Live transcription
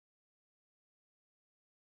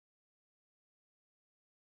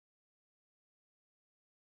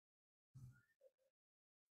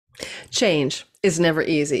Change is never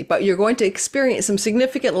easy, but you're going to experience some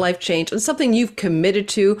significant life change and something you've committed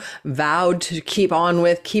to, vowed to keep on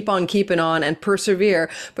with, keep on keeping on and persevere.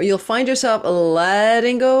 But you'll find yourself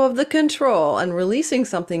letting go of the control and releasing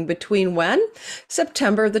something between when?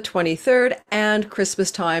 September the 23rd and Christmas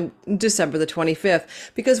time, December the 25th,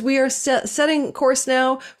 because we are setting course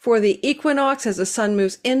now for the equinox as the sun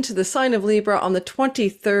moves into the sign of Libra on the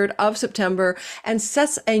 23rd of September and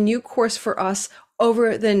sets a new course for us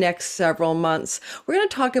over the next several months. We're going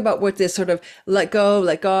to talk about what this sort of let go,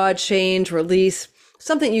 let God, change, release,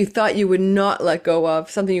 something you thought you would not let go of,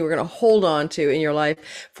 something you were going to hold on to in your life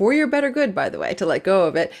for your better good, by the way, to let go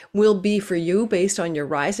of it will be for you based on your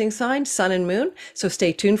rising sign, sun and moon. So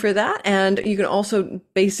stay tuned for that. And you can also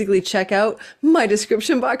basically check out my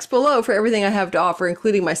description box below for everything I have to offer,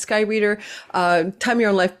 including my Sky Reader, Time Your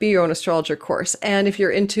Own Life, Be Your Own Astrologer course. And if you're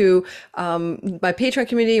into my Patreon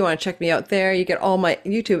community, you want to check me out there, you get all my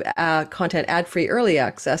YouTube content ad-free early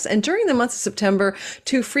access. And during the month of September,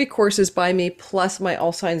 2 free courses by me, plus my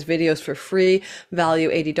All Signs videos for free, value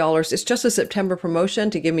 $80. It's just a September promotion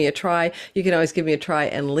to give me a try. You can always give me a try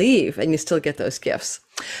and leave, and you still get those gifts.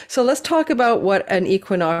 So let's talk about what an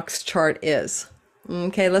equinox chart is.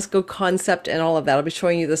 Okay, let's go concept and all of that. I'll be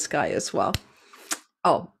showing you the sky as well.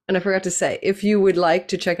 Oh, and I forgot to say, if you would like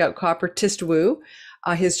to check out Copper Tist Wu,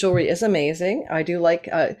 his jewelry is amazing. I do like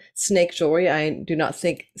snake jewelry. I do not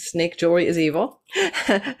think snake jewelry is evil.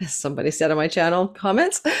 Somebody said on my channel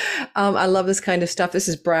comments. I love this kind of stuff. This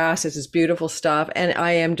is brass. This is beautiful stuff. And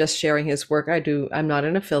I am just sharing his work. I'm not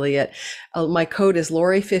an affiliate. My code is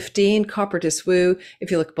Lori15, Copper Tist Wu. If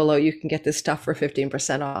you look below, you can get this stuff for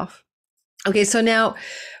 15% off. Okay, so now,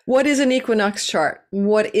 what is an equinox chart?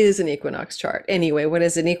 What is an equinox chart? Anyway, what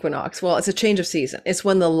is an equinox? Well, it's a change of season. It's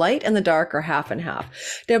when the light and the dark are half and half.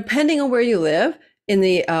 Depending on where you live in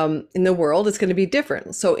the world, it's going to be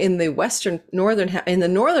different. So in the northern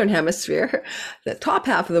hemisphere, the top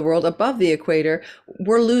half of the world above the equator,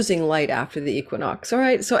 we're losing light after the equinox. All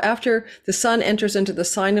right. So after the sun enters into the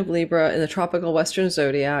sign of Libra in the tropical western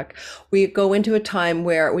zodiac, we go into a time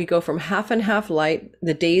where we go from half and half light.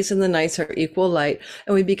 The days and the nights are equal light,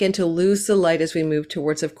 and we begin to lose the light as we move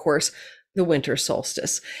towards, of course, the winter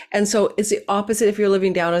solstice. And so it's the opposite if you're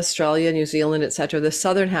living down in Australia, New Zealand, etc., the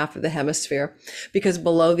southern half of the hemisphere, because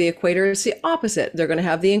below the equator it's the opposite. They're going to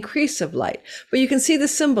have the increase of light. But you can see the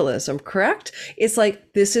symbolism, correct? It's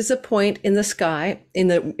like this is a point in the sky, in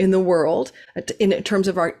the world, in terms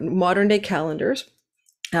of our modern day calendars,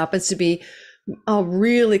 happens to be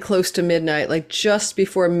really close to midnight, like just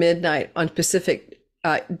before midnight on Pacific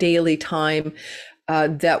daily time.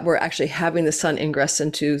 That we're actually having the sun ingress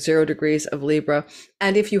into 0 degrees of Libra.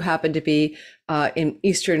 And if you happen to be in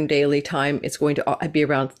Eastern daily time, it's going to be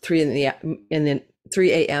around 3 a.m.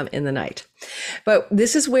 in the night. But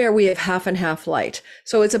this is where we have half and half light.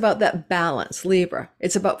 So it's about that balance, Libra.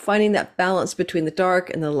 It's about finding that balance between the dark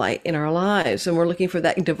and the light in our lives. And we're looking for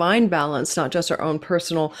that divine balance, not just our own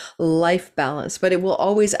personal life balance, but it will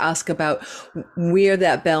always ask about where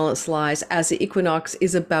that balance lies, as the equinox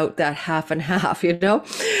is about that half and half,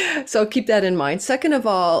 So keep that in mind. Second of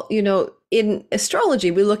all, in astrology,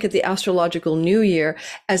 we look at the astrological new year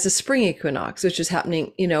as the spring equinox, which is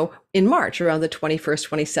happening, in March, around the 21st,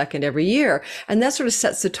 22nd every year. And that sort of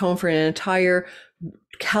sets the tone for an entire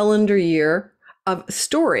calendar year of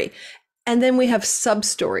story. And then we have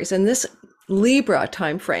sub-stories. And this Libra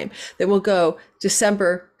timeframe that will go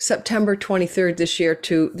September 23rd this year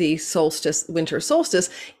to the solstice, winter solstice,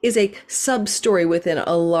 is a sub-story within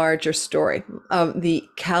a larger story of the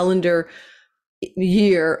calendar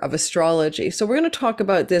year of astrology. So we're going to talk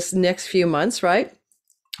about this next few months, right?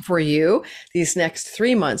 For you, these next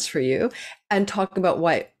 3 months for you, and talk about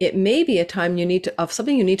why it may be a time of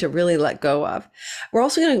something you need to really let go of. We're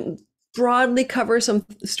also going to broadly cover some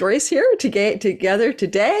stories here together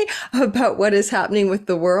today about what is happening with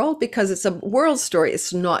the world, because it's a world story.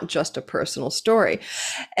 It's not just a personal story.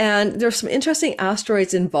 And there's some interesting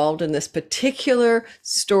asteroids involved in this particular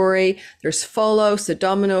story. There's Phobos, the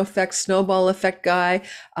domino effect, snowball effect guy,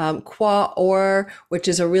 Quaoar, which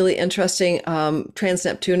is a really interesting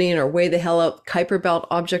trans-Neptunian or way the hell out Kuiper belt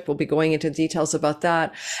object. We'll be going into details about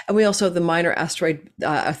that. And we also have the minor asteroid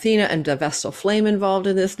Athena and the Vessle flame involved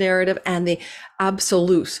in this narrative, and the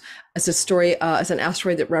Absolus, as a story, as an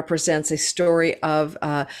asteroid that represents a story of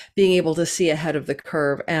being able to see ahead of the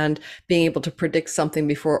curve and being able to predict something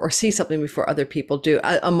before or see something before other people do,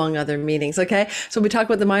 among other meanings. Okay, so we talk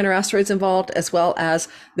about the minor asteroids involved as well as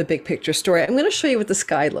the big picture story. I'm going to show you what the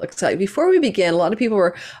sky looks like. Before we begin, a lot of people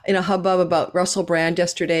were in a hubbub about Russell Brand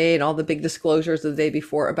yesterday and all the big disclosures the day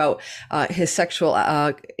before about his sexual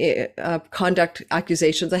conduct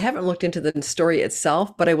accusations. I haven't looked into the story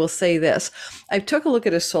itself, but I will say this. I took a look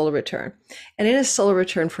at his solar return, and in his solar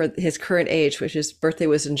return for his current age, which his birthday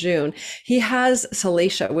was in June, he has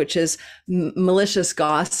salacia, which is malicious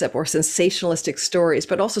gossip or sensationalistic stories,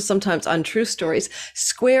 but also sometimes untrue stories,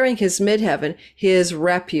 squaring his midheaven, his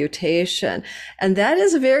reputation. And that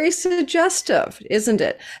is very suggestive, isn't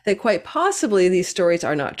it? That quite possibly these stories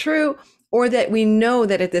are not true, or that we know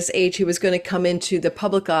that at this age he was going to come into the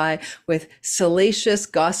public eye with salacious,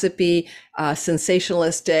 gossipy,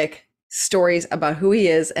 sensationalistic stories about who he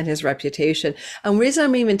is and his reputation. And the reason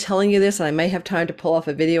I'm even telling you this, and I may have time to pull off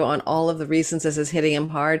a video on all of the reasons this is hitting him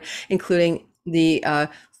hard, including the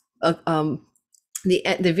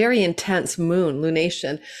very intense moon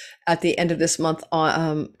lunation at the end of this month,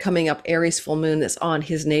 coming up, Aries full moon that's on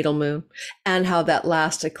his natal moon, and how that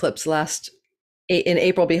last eclipse in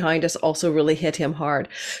April behind us also really hit him hard.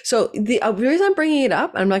 So the reason I'm bringing it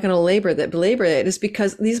up, I'm not going to belabor it, is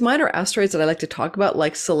because these minor asteroids that I like to talk about,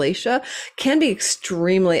 like salacia, can be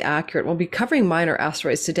extremely accurate. We'll be covering minor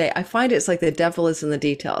asteroids today. I find it's like the devil is in the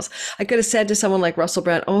details. I could have said to someone like Russell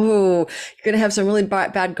Brand, oh, you're going to have some really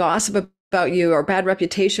bad gossip about you, or bad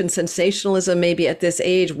reputation, sensationalism, maybe at this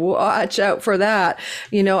age, watch out for that.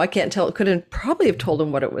 I can't tell, couldn't probably have told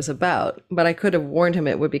him what it was about, but I could have warned him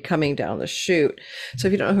it would be coming down the chute. So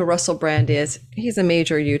if you don't know who Russell Brand is, he's a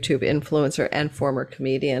major YouTube influencer and former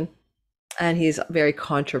comedian. And he's very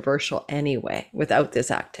controversial anyway, without this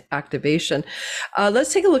activation.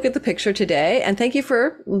 Let's take a look at the picture today. And thank you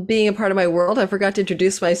for being a part of my world. I forgot to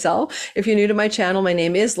introduce myself. If you're new to my channel, my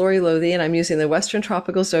name is Lori Lothian, and I'm using the Western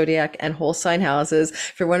Tropical Zodiac and whole sign houses.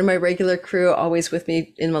 If you're one of my regular crew, always with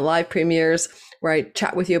me in my live premieres, where I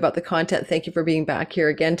chat with you about the content. Thank you for being back here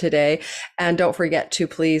again today. And don't forget to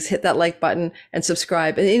please hit that like button and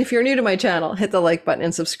subscribe. And if you're new to my channel, hit the like button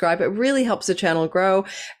and subscribe. It really helps the channel grow.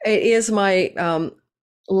 It is my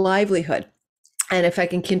livelihood. And if I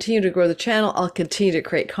can continue to grow the channel, I'll continue to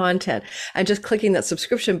create content. And just clicking that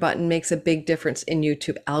subscription button makes a big difference in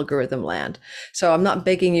YouTube algorithm land. So I'm not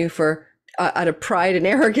begging you for out of pride and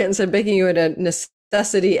arrogance. I'm begging you out of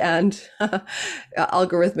necessity and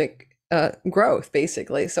algorithmic growth,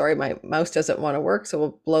 basically. Sorry, my mouse doesn't want to work, so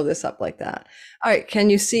we'll blow this up like that. All right, can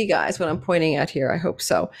you see, guys, what I'm pointing at here? I hope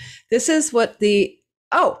so. This is what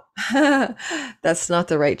that's not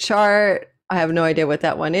the right chart. I have no idea what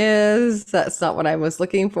that one is. That's not what I was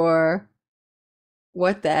looking for.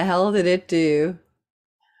 What the hell did it do?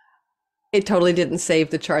 It totally didn't save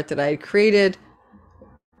the chart that I had created.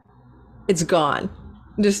 It's gone.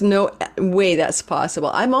 There's no way that's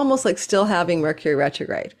possible. I'm almost like still having Mercury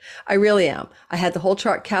retrograde. I really am. I had the whole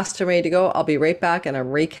chart cast and ready to go. I'll be right back, and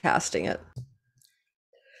I'm recasting it.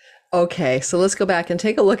 Okay, so let's go back and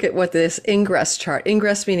take a look at what this ingress chart,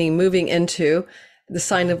 ingress meaning moving into the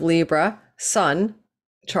sign of Libra, sun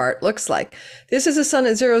chart looks like. This is a sun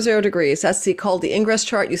at 00 degrees. That's called the ingress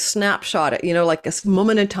chart. You snapshot it, like a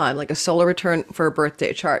moment in time, like a solar return for a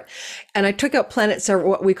birthday chart. And I took out planets that are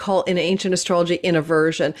what we call in ancient astrology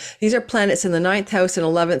inversion. These are planets in the 9th house and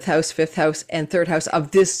 11th house, 5th house, and 3rd house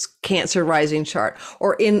of this Cancer rising chart,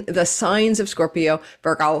 or in the signs of Scorpio,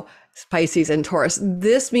 Virgo, Pisces, and Taurus.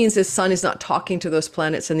 This means the sun is not talking to those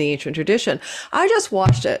planets in the ancient tradition. I just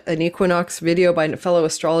watched an Equinox video by a fellow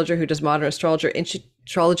astrologer who does modern astrology,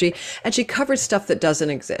 and she covered stuff that doesn't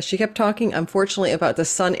exist. She kept talking, unfortunately, about the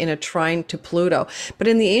sun in a trine to Pluto. But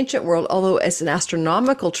in the ancient world, although it's an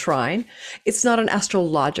astronomical trine, it's not an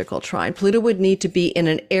astrological trine. Pluto would need to be in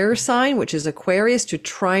an air sign, which is Aquarius, to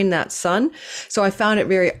trine that sun. So I found it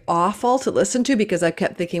very awful to listen to, because I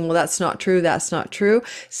kept thinking, well, that's not true. That's not true.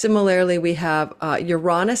 Similarly, we have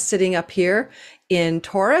Uranus sitting up here in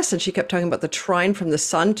Taurus, and she kept talking about the trine from the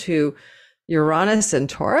sun to Uranus and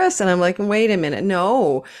Taurus. And I'm like, wait a minute.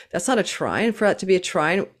 No, that's not a trine. For that to be a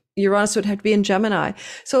trine, Uranus would have to be in Gemini.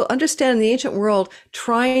 So understand, in the ancient world,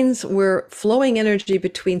 trines were flowing energy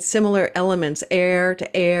between similar elements, air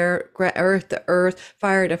to air, earth to earth,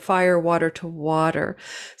 fire to fire, water to water.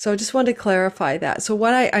 So I just wanted to clarify that. So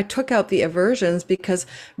what I took out the aversions, because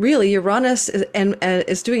really Uranus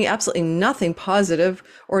is doing absolutely nothing positive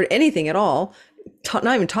or anything at all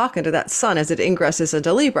not even talking to that sun as it ingresses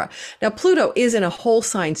into Libra. Now, Pluto is in a whole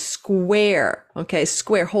sign square, okay,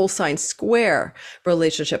 whole sign square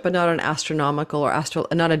relationship, but not an astronomical or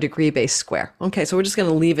not a degree-based square. Okay, so we're just going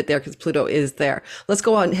to leave it there because Pluto is there. Let's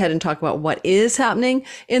go on ahead and talk about what is happening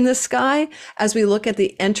in the sky as we look at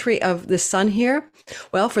the entry of the sun here.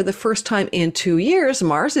 Well, for the first time in 2 years,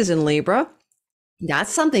 Mars is in Libra.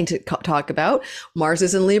 That's something to talk about. Mars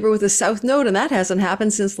is in Libra with the South Node, and that hasn't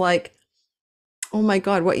happened since oh my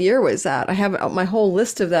God, what year was that? I have my whole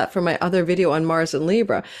list of that from my other video on Mars and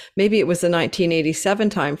Libra. Maybe it was the 1987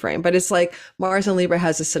 timeframe, but it's like Mars and Libra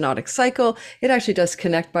has a synodic cycle. It actually does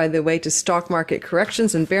connect, by the way, to stock market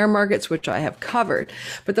corrections and bear markets, which I have covered.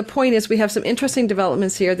 But the point is we have some interesting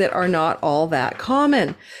developments here that are not all that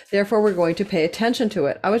common. Therefore, we're going to pay attention to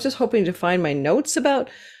it. I was just hoping to find my notes about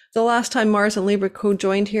the last time Mars and Libra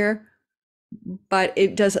co-joined here, but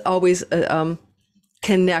it does always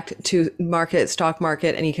connect to stock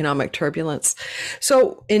market and economic turbulence.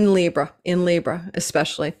 So in Libra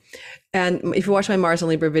especially, and if you watch my Mars and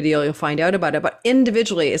Libra video, you'll find out about it. But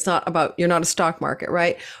individually, it's not about, you're not a stock market,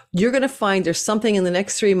 right? You're going to find there's something in the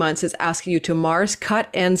next 3 months that's asking you to Mars cut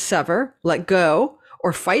and sever, let go,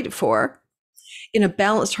 or fight for in a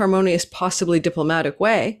balanced, harmonious, possibly diplomatic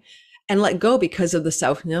way. And let go because of the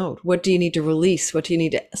South Node. What do you need to release? What do you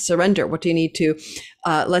need to surrender? What do you need to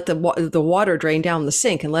let the water drain down the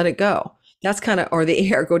sink and let it go? That's or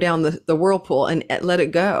the air go down the whirlpool and let it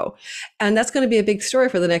go. And that's going to be a big story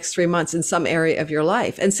for the next 3 months in some area of your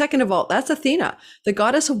life. And second of all, that's Athena, the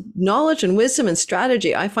goddess of knowledge and wisdom and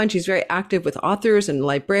strategy. I find she's very active with authors and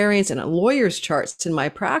librarians and lawyers' charts in my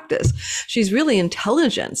practice. She's really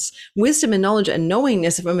intelligence, wisdom and knowledge and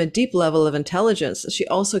knowingness from a deep level of intelligence. She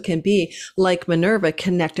also can be, like Minerva,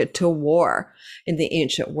 connected to war in the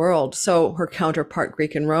ancient world. So her counterpart,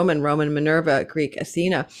 Greek and Roman Minerva, Greek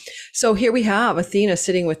Athena. So here we have Athena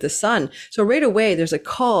sitting with the sun. So right away, there's a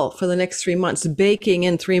call for the next 3 months, baking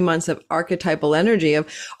in 3 months of archetypal energy of,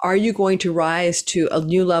 are you going to rise to a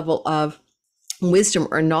new level of wisdom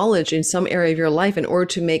or knowledge in some area of your life in order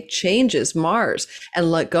to make changes, Mars,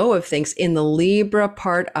 and let go of things in the Libra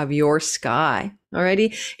part of your sky?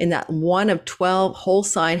 Alrighty, in that 1 of 12 whole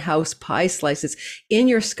sign house pie slices in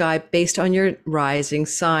your sky based on your rising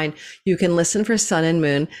sign. You can listen for sun and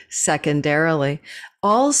moon secondarily.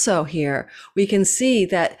 Also here, we can see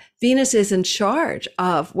that Venus is in charge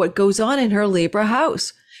of what goes on in her Libra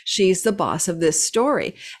house. She's the boss of this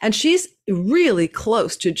story, and she's really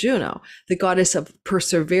close to Juno, the goddess of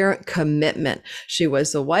perseverant commitment. She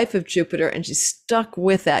was the wife of Jupiter, and she stuck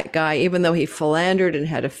with that guy, even though he philandered and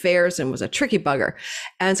had affairs and was a tricky bugger.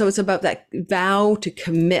 And so it's about that vow to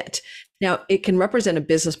commit. Now, it can represent a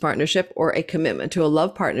business partnership or a commitment to a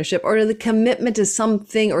love partnership or the commitment to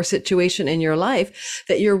something or situation in your life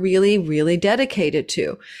that you're really, really dedicated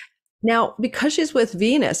to. Now, because she's with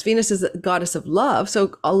Venus is the goddess of love.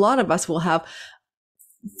 So a lot of us will have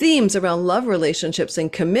themes around love relationships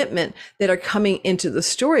and commitment that are coming into the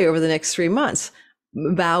story over the next 3 months,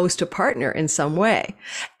 vows to partner in some way.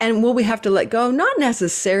 And will we have to let go? Not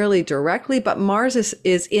necessarily directly, but Mars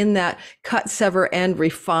is in that cut, sever, and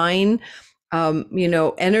refine,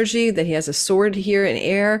 energy, that he has a sword here in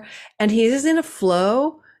air, and he is in a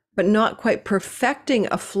flow, but not quite perfecting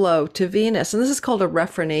a flow to Venus. And this is called a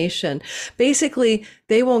rephrenation. Basically,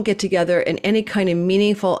 they won't get together in any kind of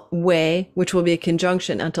meaningful way, which will be a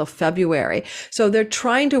conjunction until February. So they're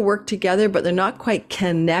trying to work together, but they're not quite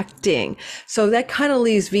connecting. So that kind of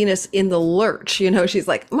leaves Venus in the lurch. She's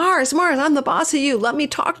like, Mars, I'm the boss of you. Let me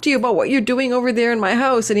talk to you about what you're doing over there in my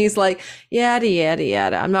house. And he's like, yada, yada,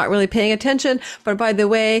 yada. I'm not really paying attention. But by the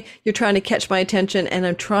way, you're trying to catch my attention and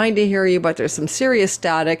I'm trying to hear you, but there's some serious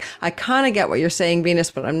static. I kind of get what you're saying,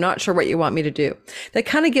 Venus, but I'm not sure what you want me to do. That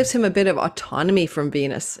kind of gives him a bit of autonomy from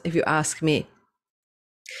Venus, if you ask me.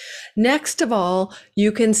 Next of all,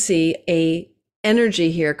 you can see a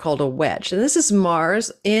energy here called a wedge. And this is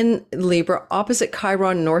Mars in Libra opposite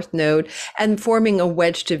Chiron North Node and forming a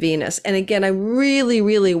wedge to Venus. And again, I really,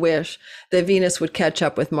 really wish that Venus would catch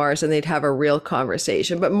up with Mars and they'd have a real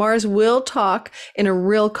conversation. But Mars will talk in a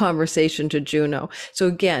real conversation to Juno. So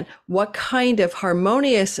again, what kind of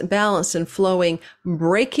harmonious, balanced, and flowing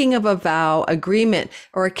breaking of a vow, agreement,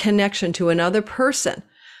 or a connection to another person,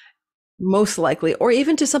 most likely, or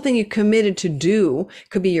even to something you committed to do,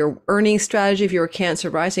 could be your earnings strategy. If you're a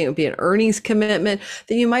Cancer rising, it would be an earnings commitment.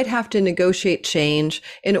 Then you might have to negotiate change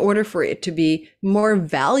in order for it to be more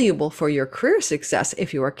valuable for your career success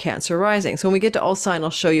if you are Cancer rising. So when we get to all sign,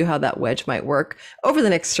 I'll show you how that wedge might work over the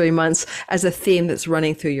next 3 months as a theme that's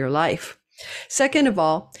running through your life. Second of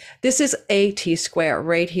all, this is a T-square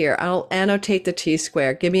right here. I'll annotate the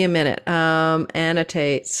T-square. Give me a minute.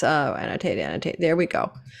 Annotate. So annotate. There we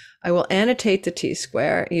go. I will annotate the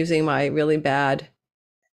T-square using my really bad,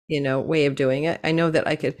 way of doing it. I know that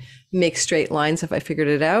I could make straight lines if I figured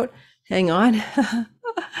it out. Hang on.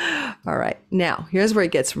 All right. Now, here's where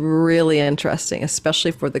it gets really interesting,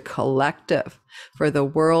 especially for the collective, for the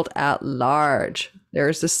world at large.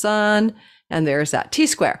 There's the sun and there's that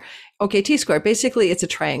T-square. Okay, T-square, basically it's a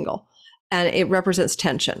triangle and it represents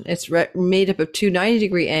tension. It's made up of two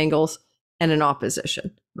 90-degree angles and an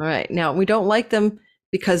opposition. All right. Now, we don't like them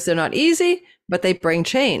because they're not easy, but they bring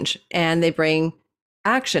change and they bring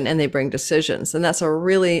action and they bring decisions. And that's a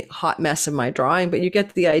really hot mess in my drawing, but you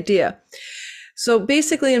get the idea. So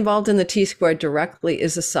basically involved in the T-square directly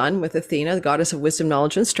is the sun with Athena, the goddess of wisdom,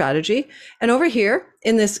 knowledge, and strategy. And over here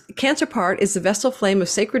in this Cancer part is the Vessle flame of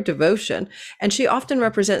sacred devotion. And she often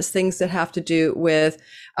represents things that have to do with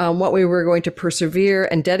what we were going to persevere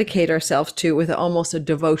and dedicate ourselves to with almost a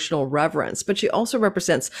devotional reverence. But she also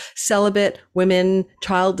represents celibate women,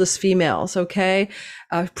 childless females, okay?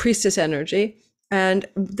 Priestess energy. And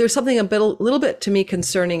there's something a little bit to me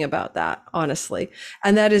concerning about that, honestly.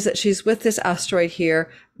 And that is that she's with this asteroid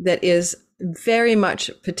here that is very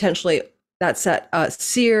much potentially, that's that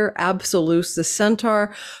seer Absolus, the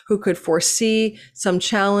centaur, who could foresee some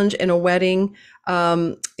challenge in a wedding,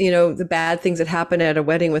 the bad things that happen at a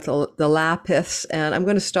wedding with the lapis. And I'm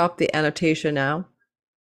going to stop the annotation now.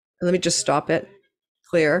 Let me just stop it.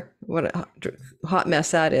 Clear what a hot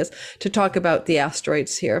mess that is to talk about the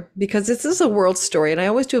asteroids here, because this is a world story and I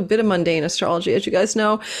always do a bit of mundane astrology, as you guys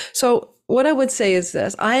know. So what I would say is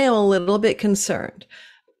this: I am a little bit concerned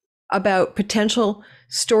about potential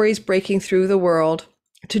stories breaking through the world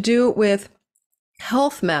to do with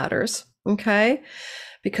health matters, okay?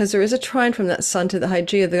 Because there is a trine from that sun to the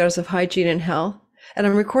Hygeia, the goddess of hygiene and health. And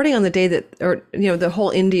I'm recording on the day that, the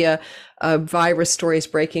whole India virus story is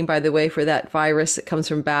breaking, by the way, for that virus that comes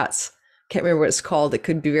from bats. Can't remember what it's called. It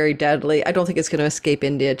could be very deadly. I don't think it's going to escape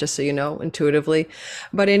India, just so you know, intuitively.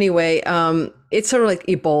 But anyway, it's sort of like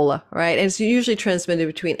Ebola, right? And it's usually transmitted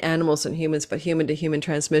between animals and humans, but human to human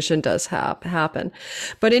transmission does happen.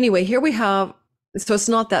 But anyway, here we have, so it's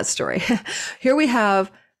not that story. Here we have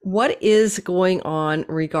what is going on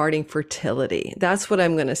regarding fertility. That's what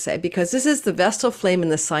I'm going to say, because this is the Vestal flame in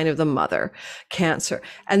the sign of the mother, Cancer,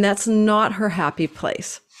 and that's not her happy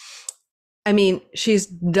place. I mean, she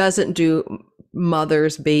doesn't do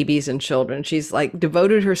mothers, babies, and children. She's like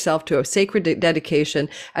devoted herself to a sacred dedication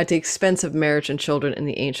at the expense of marriage and children in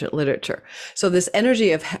the ancient literature. So this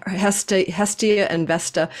energy of Hestia and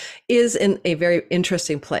Vesta is in a very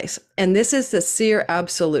interesting place. And this is the seer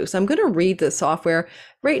Absolus. I'm going to read the software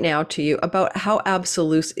right now to you about how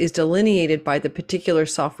Absolus is delineated by the particular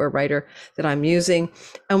software writer that I'm using.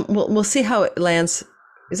 And we'll see how it lands.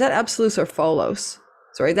 Is that Absolus or Pholos?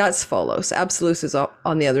 Sorry, that's Pholos. Absolus is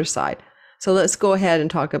on the other side. So let's go ahead and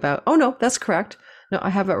talk about, oh no, that's correct. No, I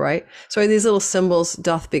have it right. Sorry, these little symbols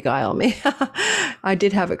doth beguile me. I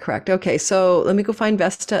did have it correct. Okay, so let me go find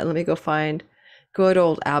Vesta and let me go find good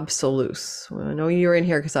old Absolus. Well, I know you're in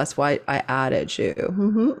here because that's why I added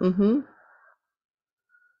you.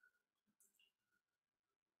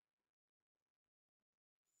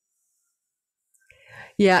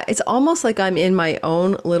 Yeah, it's almost like I'm in my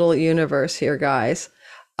own little universe here, guys,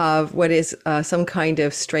 of what is some kind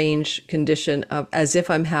of strange condition of as if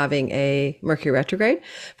I'm having a Mercury retrograde.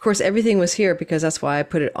 Of course, everything was here because that's why I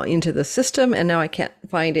put it into the system, and now I can't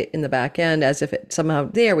find it in the back end as if it somehow,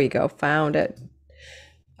 there we go, found it.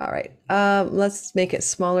 All right, let's make it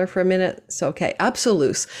smaller for a minute. So, okay,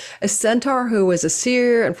 Absolus, a centaur who was a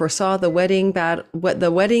seer and foresaw the wedding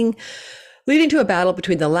leading to a battle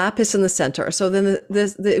between the lapis and the centaur. So then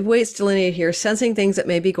the way it's delineated here, sensing things that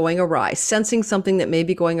may be going awry, sensing something that may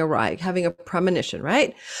be going awry, having a premonition,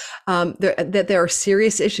 right? That there are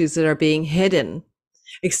serious issues that are being hidden.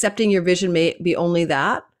 Accepting your vision may be only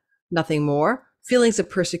that, nothing more. Feelings of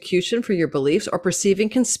persecution for your beliefs or perceiving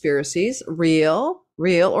conspiracies, real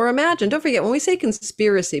or imagined. Don't forget, when we say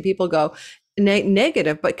conspiracy, people go,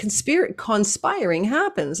 negative, but conspiring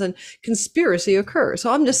happens and conspiracy occurs.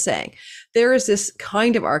 So I'm just saying there is this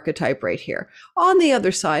kind of archetype right here. On the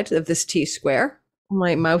other side of this T-square,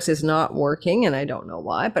 my mouse is not working and I don't know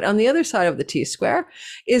why, but on the other side of the T-square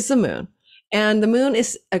is the moon. And the moon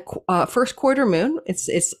is a first quarter moon.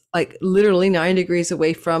 It's like literally 9 degrees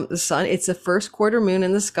away from the sun. It's the first quarter moon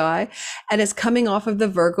in the sky, and it's coming off of the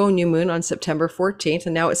Virgo new moon on September 14th.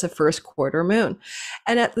 And now it's a first quarter moon.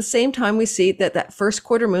 And at the same time, we see that that first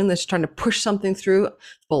quarter moon that's trying to push something through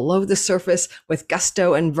below the surface with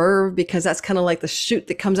gusto and verve, because that's kind of like the shoot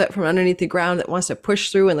that comes out from underneath the ground that wants to push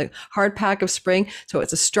through in the hard pack of spring. So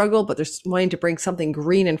it's a struggle, but they're wanting to bring something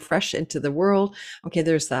green and fresh into the world. Okay,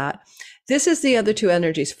 there's that. This is the other two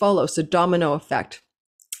energies, follows the domino effect.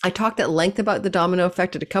 I talked at length about the domino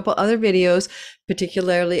effect in a couple other videos,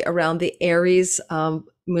 particularly around the Aries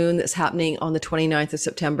moon that's happening on the 29th of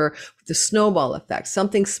September, the snowball effect,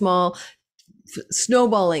 something small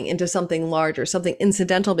snowballing into something larger, something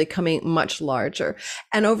incidental becoming much larger.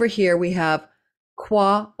 And over here we have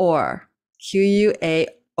Quaoar, Quaoar,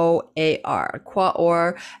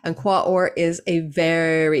 Quaoar, and Quaoar is a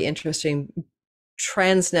very interesting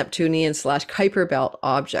trans-Neptunian / Kuiper belt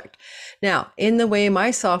object. Now, in the way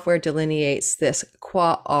my software delineates this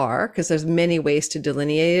Quaoar, because there's many ways to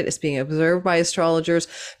delineate it, it's being observed by astrologers.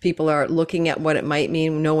 People are looking at what it might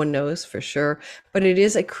mean. No one knows for sure, but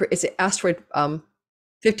it's an asteroid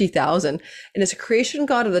 50,000, and it's a creation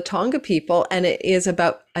god of the Tonga people, and it is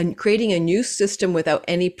about creating a new system without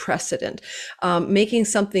any precedent, making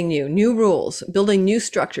something new, new rules, building new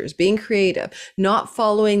structures, being creative, not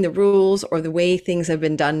following the rules or the way things have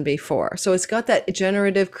been done before. So it's got that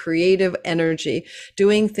generative, creative energy,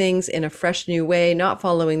 doing things in a fresh new way, not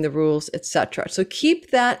following the rules, etc. So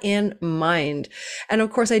keep that in mind. And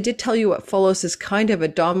of course, I did tell you what follows is kind of a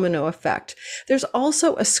domino effect. There's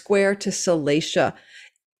also a square to Salacia.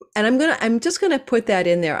 And I'm just going to put that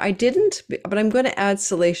in there. I didn't, but I'm going to add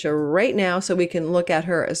Salacia right now so we can look at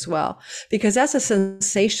her as well, because that's a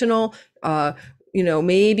sensational,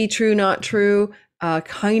 maybe true, not true,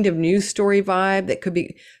 kind of news story vibe that could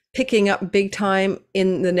be picking up big time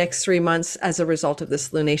in the next 3 months as a result of this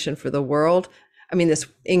lunation for the world. I mean, this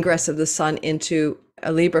ingress of the sun into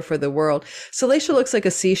a Libra for the world. Salacia looks like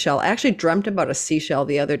a seashell. I actually dreamt about a seashell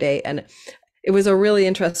the other day, and it was a really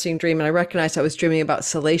interesting dream, and I recognized I was dreaming about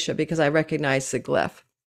Salacia because I recognized the glyph,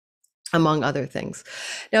 among other things.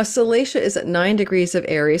 Now, Salacia is at 9 degrees of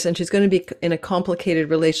Aries, and she's going to be in a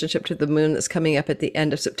complicated relationship to the moon that's coming up at the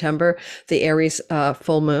end of September, the Aries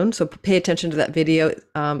full moon. So pay attention to that video.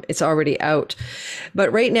 It's already out.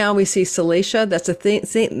 But right now we see Salacia. That's a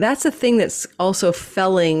thing. That's a thing that's also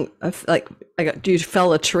felling, you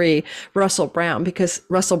fell a tree, Russell Brand, because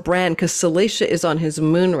Salacia is on his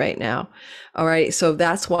moon right now. All right. So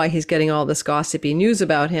that's why he's getting all this gossipy news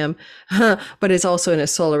about him, but it's also in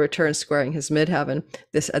his solar return squaring his midheaven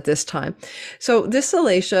at this time. So this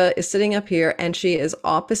Salacia is sitting up here, and she is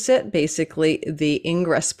opposite basically the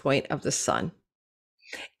ingress point of the sun.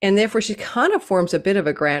 And therefore, she kind of forms a bit of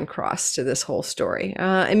a grand cross to this whole story.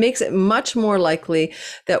 It makes it much more likely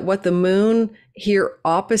that what the moon here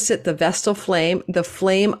opposite the Vessle flame, the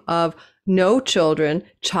flame of no children,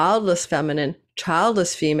 childless feminine,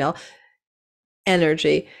 childless female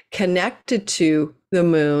energy, connected to the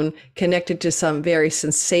moon, connected to some very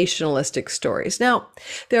sensationalistic stories. Now,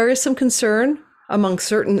 there is some concern among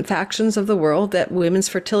certain factions of the world that women's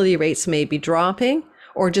fertility rates may be dropping,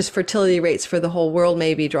 or just fertility rates for the whole world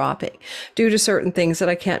may be dropping due to certain things that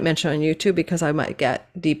I can't mention on YouTube because I might get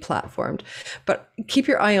deplatformed. But keep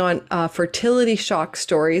your eye on fertility shock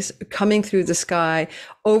stories coming through the sky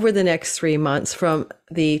over the next 3 months from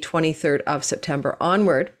the 23rd of September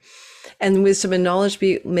onward. And wisdom and knowledge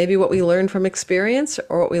be maybe what we learned from experience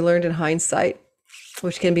or what we learned in hindsight,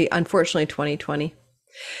 which can be unfortunately 2020.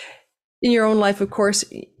 In your own life, of course,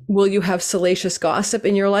 will you have salacious gossip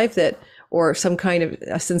in your life or some kind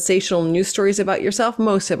of sensational news stories about yourself?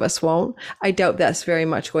 Most of us won't. I doubt that's very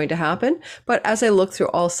much going to happen. But as I look through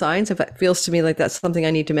all signs, if it feels to me like that's something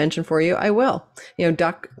I need to mention for you, I will.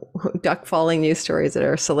 Duck falling news stories that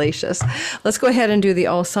are salacious. Let's go ahead and do the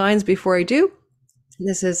all signs. Before I do,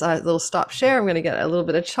 this is a little stop share. I'm going to get a little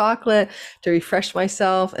bit of chocolate to refresh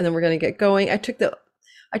myself, and then we're going to get going. I took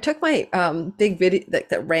my big video,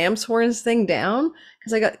 that ram's horns thing down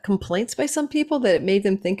because I got complaints by some people that it made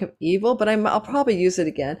them think of evil, but I'll probably use it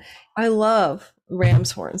again. I love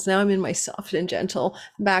ram's horns. Now I'm in my soft and gentle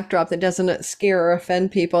backdrop that doesn't scare or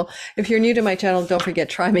offend people. If you're new to my channel, don't forget,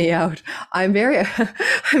 try me out. I'm very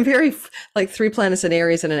like 3 planets in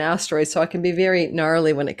Aries and an asteroid, so I can be very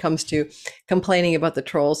gnarly when it comes to complaining about the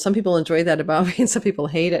trolls. Some people enjoy that about me and some people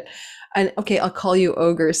hate it. And okay, I'll call you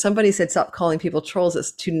ogres. Somebody said, stop calling people trolls.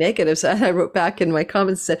 It's too negative. So I wrote back in my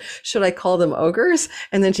comments, said, should I call them ogres?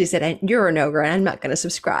 And then she said, you're an ogre and I'm not going to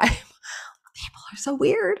subscribe. People are so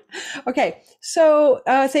weird. Okay. So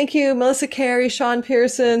thank you, Melissa Carey, Sean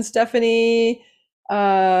Pearson, Stephanie,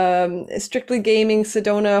 Strictly Gaming,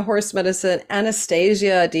 Sedona, Horse Medicine,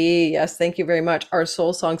 Anastasia D. Yes, thank you very much. Our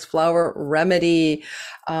Soul Songs Flower Remedy.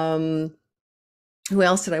 Who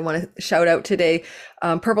else did I want to shout out today?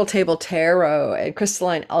 Purple Table Tarot and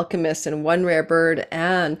Crystalline Alchemist and One Rare Bird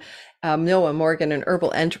and Noah Morgan and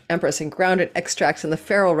Herbal Empress and Grounded Extracts and the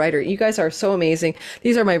Feral Writer. You guys are so amazing.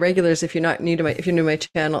 These are my regulars. If you're new to my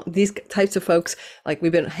channel, these types of folks, like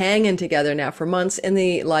we've been hanging together now for months in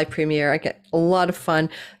the live premiere. I get a lot of fun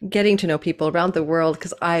getting to know people around the world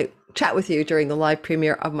because I chat with you during the live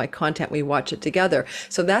premiere of my content. We watch it together.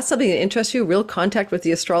 So that's something that interests you, real contact with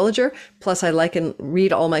the astrologer. Plus I like and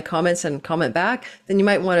read all my comments and comment back. Then you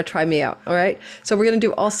might want to try me out. All right. So we're going to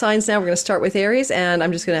do all signs now. We're going to start with Aries and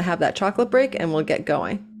I'm just going to have that chocolate break and we'll get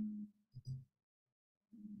going.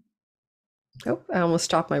 Oh, I almost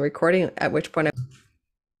stopped my recording, at which point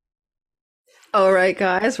all right,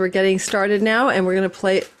 guys, we're getting started now and we're going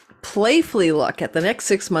to playfully look at the next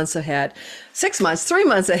 6 months ahead, 3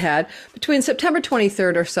 months ahead, between September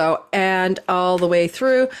 23rd or so and all the way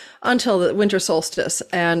through until the winter solstice.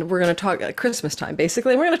 And we're going to talk at Christmas time,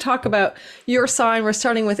 basically. We're going to talk about your sign. We're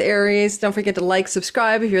starting with Aries. Don't forget to like,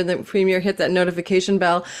 subscribe. If you're in the premiere, hit that notification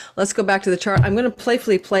bell. Let's go back to the chart. I'm going to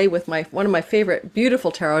playfully play with one of my favorite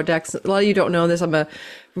beautiful tarot decks. A lot of you don't know this. I'm a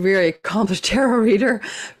very accomplished tarot reader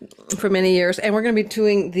for many years, and we're going to be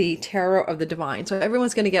doing the Tarot of the Divine. So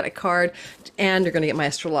everyone's going to get a card, and you're going to get my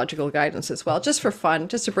astrological guidance as well, just for fun,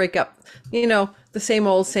 just to break up, the same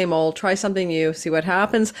old, try something new, see what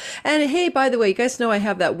happens. And hey, by the way, you guys know I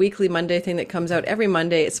have that weekly Monday thing that comes out every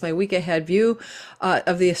Monday. It's my week ahead view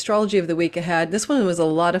of the astrology of the week ahead. This one was a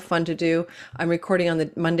lot of fun to do. I'm recording on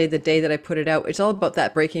the Monday, the day that I put it out. It's all about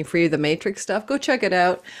that breaking free of the matrix stuff. Go check it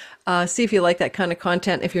out. See if you like that kind of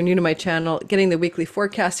content. If you're new to my channel, getting the weekly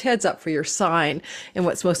forecast heads up for your sign and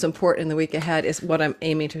what's most important in the week ahead is what I'm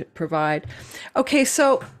aiming to provide. Okay,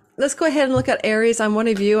 so let's go ahead and look at Aries. I'm one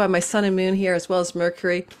of you. I'm my sun and moon here as well as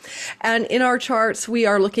Mercury. And in our charts, we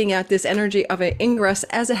are looking at this energy of an ingress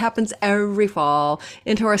as it happens every fall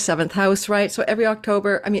into our 7th house, right? So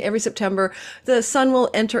every September, the sun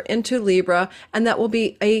will enter into Libra, and that will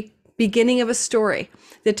be a beginning of a story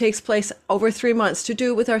that takes place over 3 months to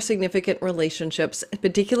do with our significant relationships,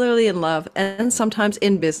 particularly in love and sometimes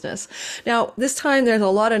in business. Now, this time there's a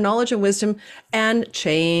lot of knowledge and wisdom and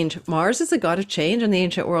change. Mars is the god of change in the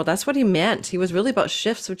ancient world. That's what he meant. He was really about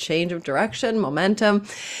shifts of change of direction, momentum,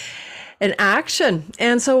 and action.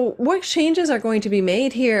 And so what changes are going to be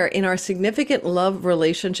made here in our significant love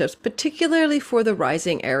relationships, particularly for the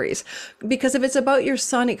rising Aries? Because if it's about your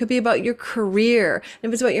sun, it could be about your career.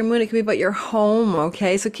 If it's about your moon, it could be about your home.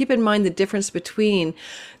 Okay. So keep in mind the difference between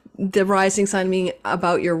the rising sign being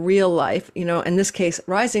about your real life, in this case,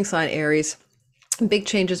 rising sign Aries. Big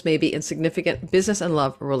changes may be in significant business and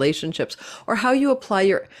love relationships, or how you apply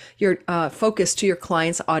your focus to your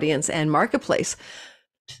client's audience and marketplace.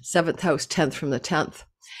 7th house, 10th from the 10th.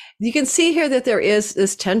 You can see here that there is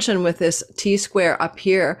this tension with this T square up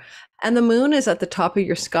here, and the moon is at the top of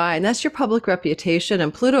your sky, and that's your public reputation,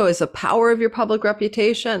 and Pluto is the power of your public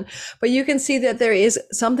reputation. But you can see that there is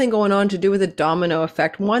something going on to do with a domino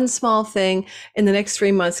effect. One small thing in the next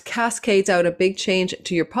 3 months cascades out a big change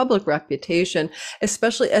to your public reputation,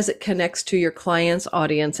 especially as it connects to your client's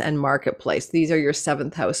audience and marketplace. These are your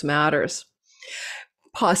 7th house matters.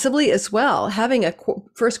 Possibly as well, having a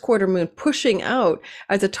first quarter moon pushing out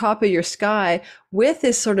at the top of your sky with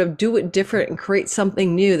this sort of do it different and create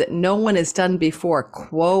something new that no one has done before,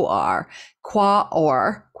 Quaoar,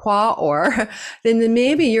 then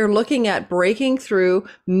maybe you're looking at breaking through,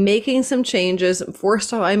 making some changes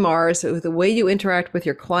forced by Mars with the way you interact with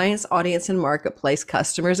your clients, audience, and marketplace,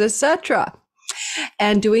 customers, etc.,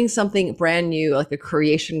 and doing something brand new like a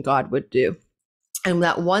creation god would do. And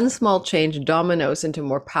that one small change dominoes into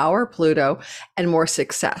more power, Pluto, and more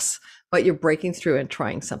success. But you're breaking through and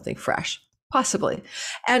trying something fresh, possibly.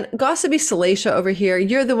 And gossipy Salacia over here,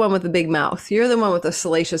 you're the one with the big mouth. You're the one with the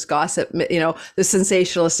salacious gossip, the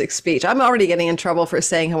sensationalistic speech. I'm already getting in trouble for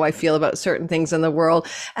saying how I feel about certain things in the world.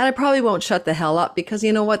 And I probably won't shut the hell up because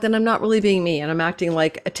you know what? Then I'm not really being me. And I'm acting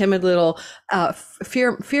like a timid little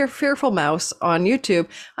fearful mouse on YouTube.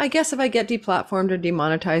 I guess if I get deplatformed or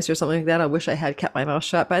demonetized or something like that, I wish I had kept my mouth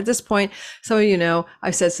shut. But at this point, some of you know,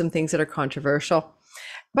 I've said some things that are controversial.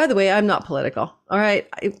 By the way, I'm not political. All right.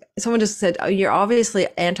 Someone just said, oh, you're obviously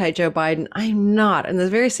anti-Joe Biden. I'm not. In the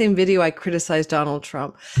very same video, I criticized Donald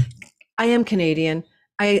Trump. I am Canadian.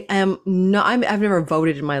 I am not, I've never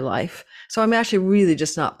voted in my life. So I'm actually really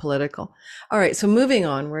just not political. All right. So moving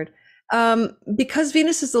onward. Because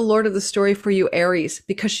Venus is the Lord of the story for you, Aries,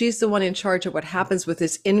 because she's the one in charge of what happens with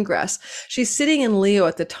this ingress. She's sitting in Leo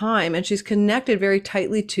at the time, and she's connected very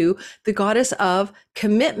tightly to the goddess of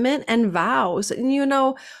commitment and vows. And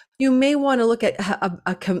you may want to look at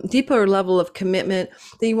a deeper level of commitment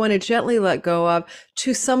that you want to gently let go of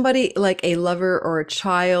to somebody like a lover or a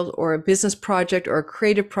child or a business project or a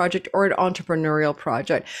creative project or an entrepreneurial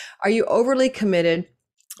project. Are you overly committed,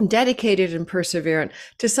 dedicated and perseverant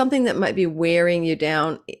to something that might be wearing you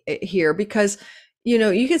down here? Because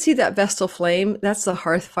you can see that Vessle flame. That's the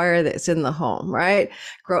hearth fire that's in the home, right?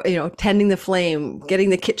 Tending the flame,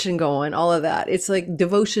 getting the kitchen going, all of that. It's like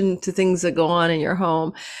devotion to things that go on in your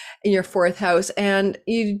home, in your fourth house. And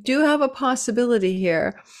you do have a possibility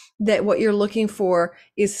here that what you're looking for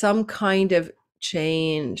is some kind of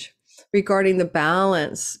change regarding the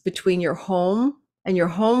balance between your home and your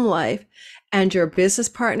home life and your business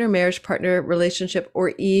partner, marriage partner, relationship, or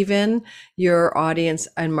even your audience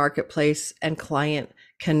and marketplace and client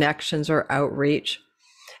connections or outreach.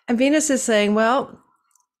 And Venus is saying, well,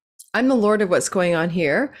 I'm the Lord of what's going on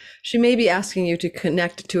here. She may be asking you to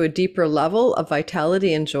connect to a deeper level of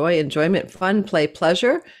vitality and joy, enjoyment, fun, play,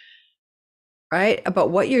 pleasure, right?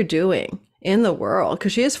 About what you're doing in the world,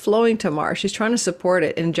 because she is flowing to Mars. She's trying to support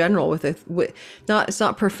it in general it's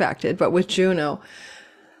not perfected, but with Juno.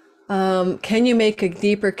 Can you make a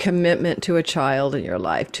deeper commitment to a child in your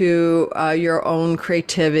life, to your own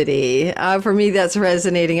creativity? For me, that's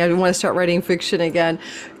resonating. I want to start writing fiction again.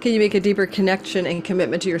 Can you make a deeper connection and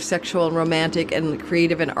commitment to your sexual and romantic and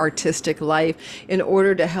creative and artistic life in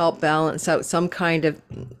order to help balance out some kind of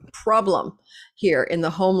problem here in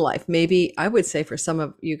the home life? Maybe I would say for some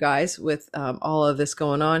of you guys with all of this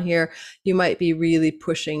going on here, you might be really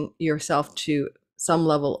pushing yourself to some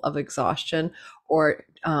level of exhaustion or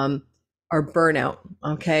burnout,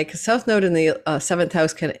 okay? Because South Node in the seventh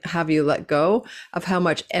house can have you let go of how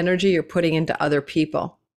much energy you're putting into other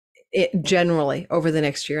people generally over the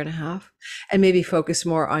next year and a half, and maybe focus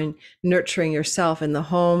more on nurturing yourself in the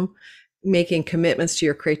home, making commitments to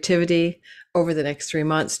your creativity over the next 3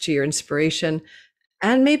 months, to your inspiration,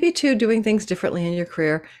 and maybe to doing things differently in your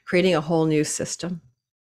career, creating a whole new system.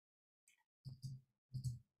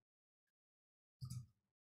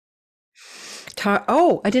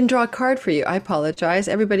 Oh, I didn't draw a card for you. I apologize.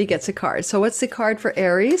 Everybody gets a card. So what's the card for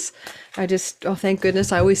Aries? Thank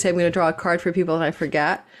goodness. I always say I'm going to draw a card for people and I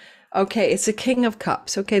forget. Okay, it's the King of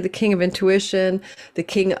Cups. Okay, the King of Intuition, the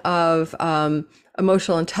King of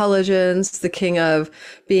emotional intelligence, the King of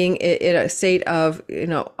being in a state of,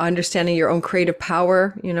 understanding your own creative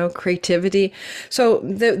power, creativity. So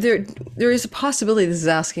there is a possibility this is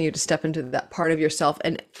asking you to step into that part of yourself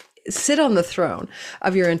and sit on the throne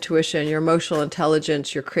of your intuition, your emotional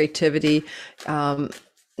intelligence, your creativity.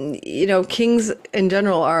 Kings in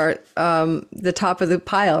general are the top of the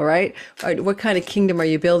pile, right? What kind of kingdom are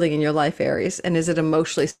you building in your life, Aries? And is it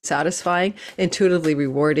emotionally satisfying, intuitively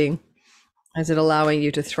rewarding? Is it allowing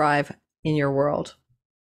you to thrive in your world?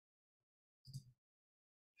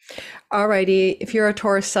 Alrighty, if you're a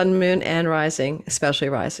Taurus sun, moon, and rising, especially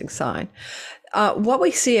rising sign, what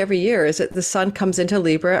we see every year is that the sun comes into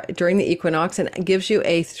Libra during the equinox and gives you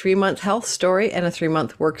a 3-month health story and a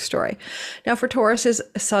 3-month work story. Now for Taurus's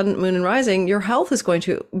sun, moon, and rising, your health is going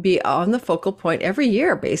to be on the focal point every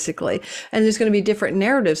year, basically. And there's going to be different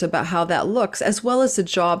narratives about how that looks, as well as the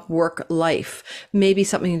job, work, life, maybe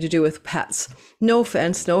something to do with pets. No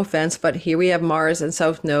offense, but here we have Mars and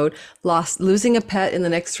South Node. Losing a pet in the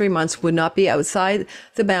next 3 months would not be outside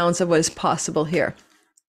the bounds of what is possible here.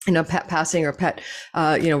 Pet passing or pet,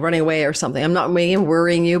 running away or something. I'm not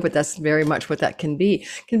worrying you, but that's very much what that can be.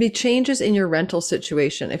 Can be changes in your rental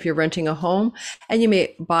situation. If you're renting a home and you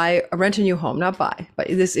may rent a new home, not buy, but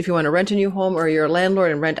if you want to rent a new home or you're a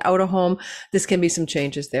landlord and rent out a home, this can be some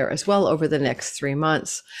changes there as well over the next 3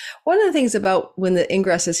 months. One of the things about when the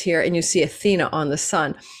ingress is here and you see Athena on the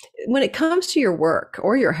sun, when it comes to your work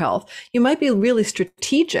or your health, you might be really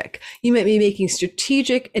strategic. You might be making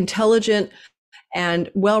strategic, intelligent,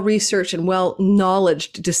 and well-researched and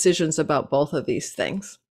well-knowledged decisions about both of these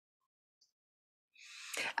things.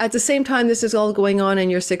 At the same time, this is all going on in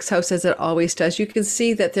your sixth house as it always does. You can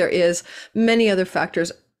see that there is many other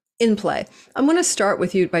factors in play. I'm going to start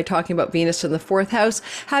with you by talking about Venus in the fourth house.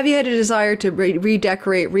 Have you had a desire to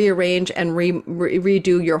redecorate, rearrange, and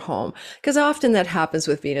redo your home? Because often that happens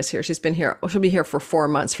with Venus here. She'll be here for 4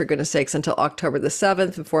 months, for goodness sakes, until October the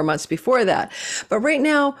 7th and 4 months before that. But right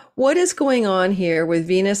now, what is going on here with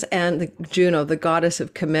Venus and Juno, the goddess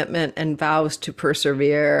of commitment and vows to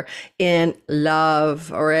persevere in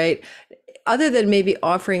love, all right? other than maybe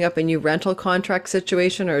offering up a new rental contract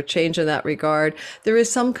situation or a change in that regard, there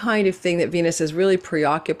is some kind of thing that Venus is really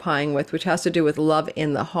preoccupying with, which has to do with love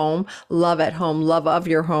in the home, love at home, love of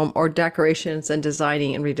your home, or decorations and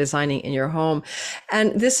designing and redesigning in your home.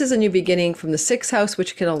 And this is a new beginning from the sixth house,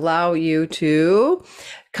 which can allow you to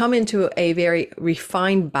come into a very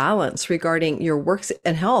refined balance regarding your works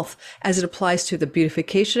and health as it applies to the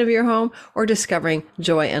beautification of your home or discovering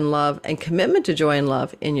joy and love and commitment to joy and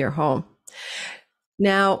love in your home.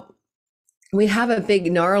 Now, we have a big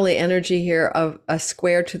gnarly energy here of a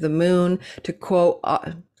square to the moon, to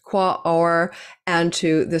Quaoar, and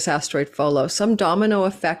to this asteroid Pholo. Some domino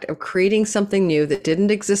effect of creating something new that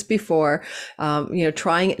didn't exist before,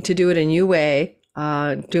 trying to do it a new way,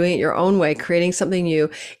 doing it your own way, creating something new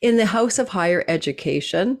in the house of higher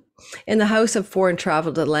education, in the house of foreign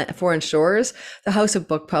travel to foreign shores, the house of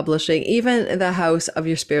book publishing, even the house of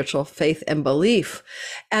your spiritual faith and belief.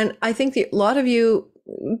 And I think a lot of you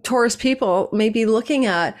Taurus people may be looking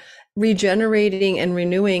at regenerating and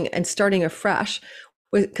renewing and starting afresh,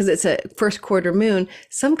 because it's a first quarter moon,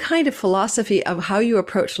 some kind of philosophy of how you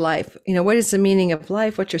approach life. What is the meaning of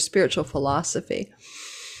life? What's your spiritual philosophy?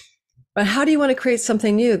 But how do you want to create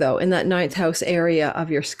something new, though, in that ninth house area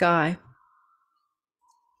of your sky?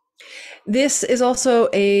 This is also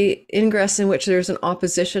a ingress in which there's an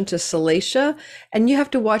opposition to Salacia, and you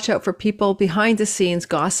have to watch out for people behind the scenes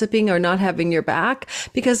gossiping or not having your back,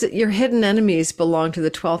 because your hidden enemies belong to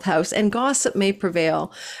the 12th house, and gossip may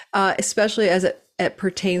prevail, especially as it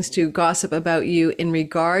pertains to gossip about you in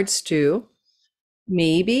regards to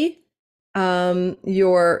maybe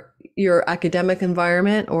your academic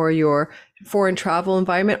environment or your foreign travel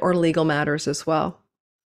environment or legal matters as well.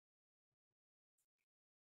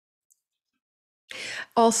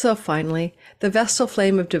 Also, finally, the Vessle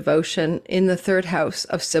flame of devotion in the third house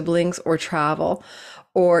of siblings or travel,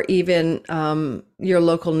 or even your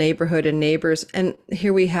local neighborhood and neighbors. And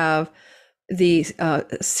here we have the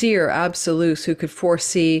seer Absolus, who could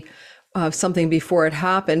foresee something before it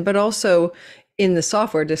happened, but also in the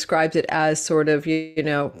software describes it as sort of,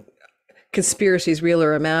 conspiracies, real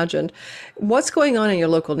or imagined. What's going on in your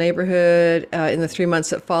local neighborhood in the 3 months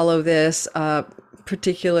that follow this?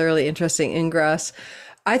 Particularly interesting ingress.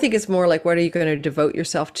 I think it's more like, what are you going to devote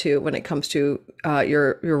yourself to when it comes to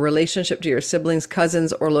your relationship to your siblings,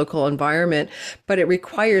 cousins, or local environment? But it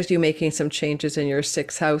requires you making some changes in your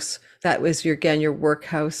sixth house. That was your work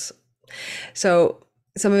house. So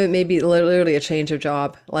some of it may be literally a change of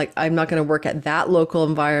job. Like, I'm not going to work at that local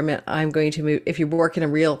environment. I'm going to move. If you work in a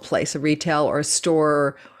real place, a retail or a store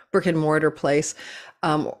or brick and mortar place,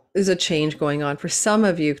 there's a change going on. For some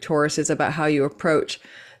of you, Taurus, is about how you approach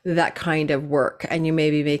that kind of work. And you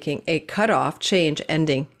may be making a cutoff change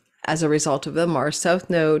ending as a result of the Mars South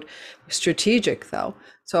Node. Strategic, though.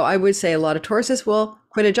 So I would say a lot of Tauruses will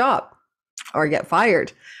quit a job or get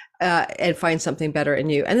fired and find something better in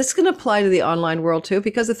you. And this is going to apply to the online world too,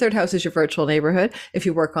 because the third house is your virtual neighborhood if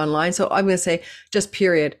you work online. So I'm going to say just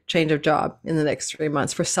period, change of job in the next 3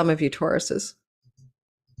 months for some of you Tauruses.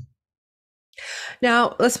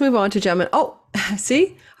 Now, let's move on to Gemini. Oh,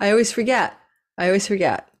 see, I always forget.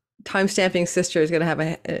 Time stamping sister is going to have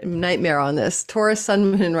a nightmare on this. Taurus,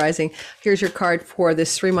 Sun, Moon, and Rising. Here's your card for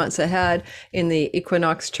this 3 months ahead in the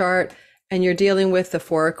Equinox chart. And you're dealing with the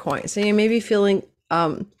Four of Coins. So you may be feeling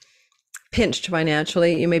pinched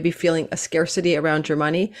financially. You may be feeling a scarcity around your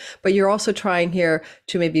money, but you're also trying here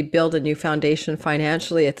to maybe build a new foundation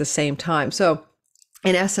financially at the same time. So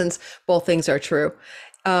in essence, both things are true.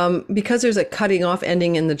 Because there's a cutting off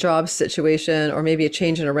ending in the job situation, or maybe a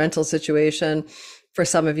change in a rental situation, for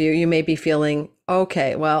some of you, you may be feeling,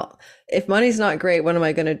 okay, well, if money's not great, what am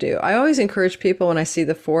I going to do? I always encourage people when I see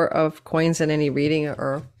the Four of Coins in any reading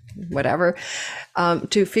or whatever,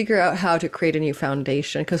 to figure out how to create a new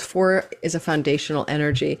foundation, because 4 is a foundational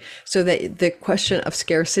energy. So that the question of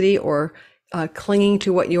scarcity or clinging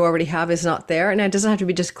to what you already have is not there. And it doesn't have to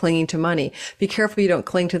be just clinging to money. Be careful you don't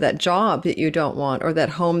cling to that job that you don't want, or that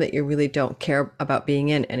home that you really don't care about being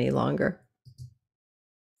in any longer.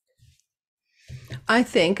 I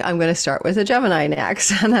think I'm going to start with a Gemini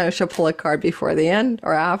next, and I shall pull a card before the end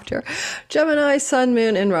or after. Gemini, Sun,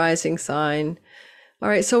 Moon, and Rising sign. All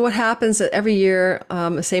right, so what happens that every year,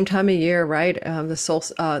 the same time of year, right?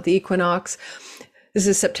 The equinox. This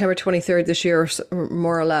is September 23rd this year,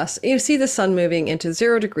 more or less. You see the sun moving into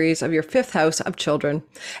 0 degrees of your 5th house of children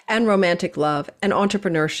and romantic love and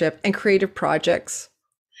entrepreneurship and creative projects.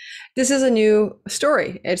 This is a new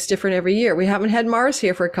story. It's different every year. We haven't had Mars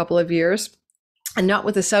here for a couple of years, and not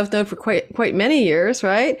with the South Node for quite many years,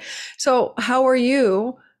 right? So how are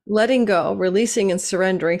you letting go, releasing and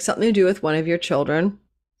surrendering something to do with one of your children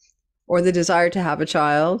or the desire to have a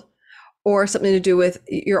child, or something to do with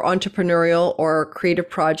your entrepreneurial or creative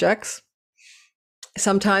projects.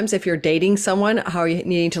 Sometimes if you're dating someone, how you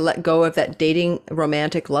needing to let go of that dating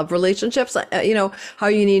romantic love relationships, how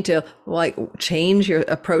you need to like change your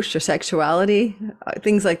approach to sexuality,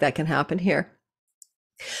 things like that can happen here.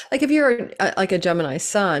 Like if you're like a Gemini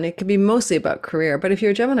sun, it could be mostly about career, but if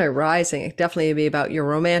you're a Gemini rising, it definitely be about your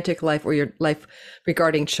romantic life or your life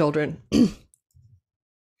regarding children.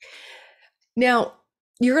 Now,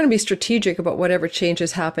 you're going to be strategic about whatever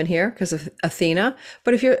changes happen here because of Athena.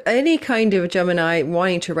 But if you're any kind of Gemini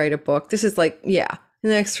wanting to write a book, this is like, yeah, in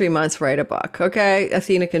the next 3 months, write a book. Okay.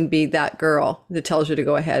 Athena can be that girl that tells you to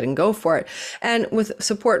go ahead and go for it. And with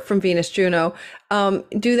support from Venus, Juno,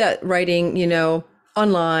 do that writing,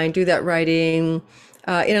 online, do that writing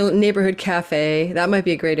in a neighborhood cafe. That might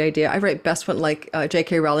be a great idea. I write best when like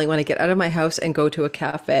J.K. Rowling when I get out of my house and go to a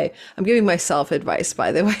cafe. I'm giving myself advice,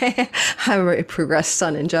 by the way. I'm a progressed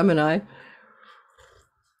sun in Gemini.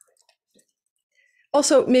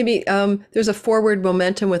 Also, maybe there's a forward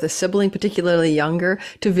momentum with a sibling, particularly younger,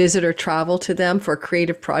 to visit or travel to them for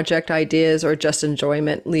creative project ideas or just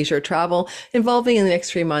enjoyment, leisure travel, involving in the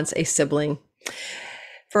next 3 months a sibling.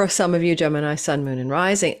 For some of you, Gemini, sun, moon, and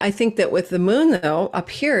rising. I think that with the moon, though, up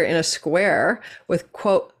here in a square with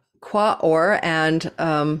Quaoar and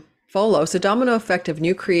Pholos, the domino effect of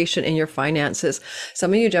new creation in your finances.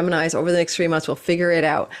 Some of you Geminis over the next 3 months will figure it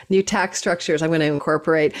out. New tax structures I'm going to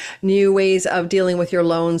incorporate, new ways of dealing with your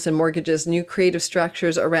loans and mortgages, new creative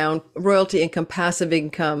structures around royalty income, passive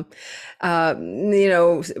income,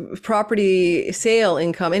 property sale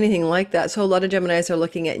income, anything like that. So a lot of Geminis are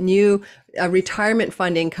looking at new retirement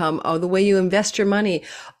fund income, the way you invest your money.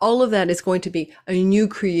 All of that is going to be a new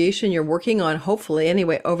creation you're working on, hopefully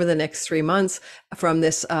anyway, over the next 3 months from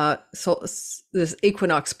this this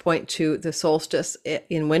equinox point to the solstice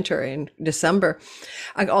in winter in December.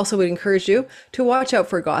 I also would encourage you to watch out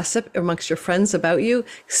for gossip amongst your friends about you,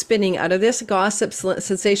 spinning out of this gossip,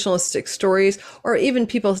 sensationalistic stories, or even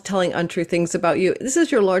people telling untrue things about you. This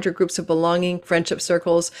is your larger groups of belonging, friendship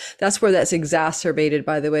circles. That's where that's exacerbated,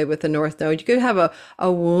 by the way, with the North Node. You could have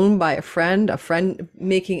a wound by a friend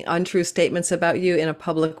making untrue statements about you in a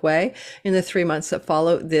public way in the 3 months that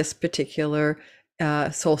follow this particular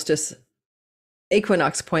solstice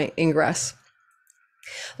equinox point ingress.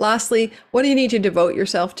 Lastly, what do you need to devote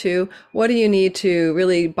yourself to? What do you need to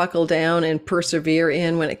really buckle down and persevere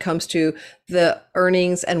in when it comes to the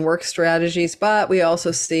earnings and work strategies? But we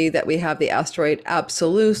also see that we have the asteroid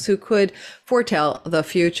Absolus, who could foretell the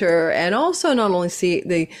future and also not only see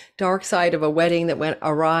the dark side of a wedding that went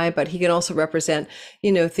awry, but he can also represent,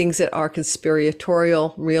 things that are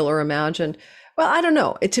conspiratorial, real or imagined. Well, I don't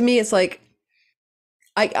know. To me, it's like,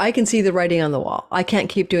 I can see the writing on the wall. I can't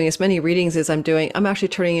keep doing as many readings as I'm doing. I'm actually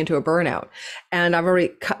turning into a burnout, and I've already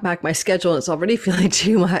cut back my schedule and it's already feeling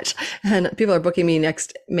too much. And people are booking me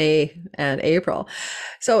next May and April.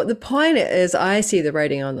 So the point is I see the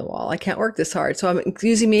writing on the wall. I can't work this hard. So I'm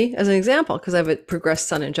using me as an example because I have a progressed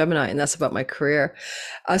sun in Gemini, and that's about my career.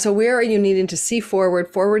 So where are you needing to see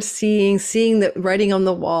forward seeing the writing on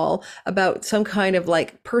the wall about some kind of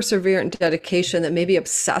like perseverant dedication that may be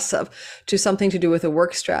obsessive to something to do with a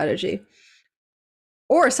work strategy,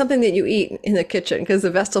 or something that you eat in the kitchen, because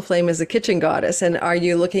the Vessle flame is the kitchen goddess. And are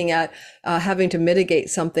you looking at having to mitigate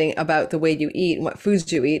something about the way you eat and what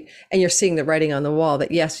foods you eat, and you're seeing the writing on the wall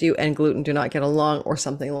that yes, you and gluten do not get along, or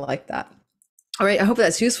something like that. All right, I hope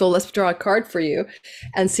that's useful. Let's draw a card for you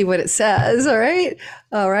and see what it says. All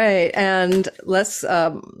right, and let's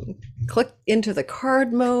click into the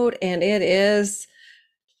card mode, and it is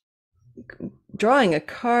drawing a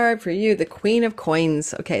card for you, the Queen of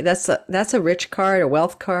Coins. Okay, that's a rich card, a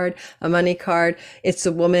wealth card, a money card. It's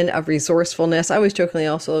a woman of resourcefulness. I always jokingly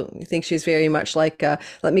also think she's very much like,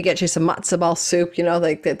 let me get you some matzo ball soup,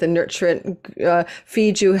 like the nurturant,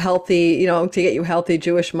 feed you healthy, to get you healthy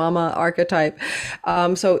Jewish mama archetype.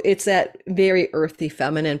 So it's that very earthy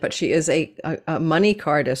feminine, but she is a money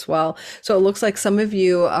card as well. So it looks like some of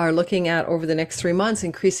you are looking at over the next 3 months,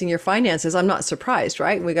 increasing your finances. I'm not surprised,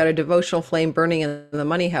 right? We got a devotional flame burning in the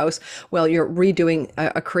money house. Well, you're redoing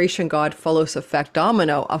a creation god Pholos effect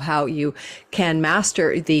domino of how you can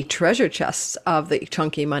master the treasure chests of the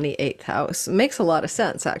chunky money 8th house. It makes a lot of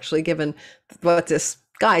sense, actually, given what this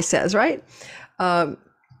guy says, right?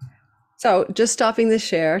 So just stopping the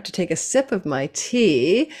share to take a sip of my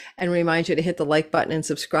tea and remind you to hit the like button and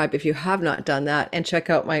subscribe if you have not done that, and check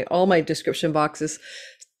out all my description boxes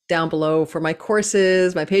down below for my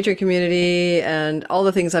courses, my Patreon community, and all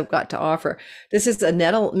the things I've got to offer. This is a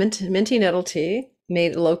minty nettle tea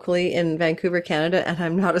made locally in Vancouver, Canada, and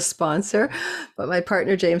I'm not a sponsor, but my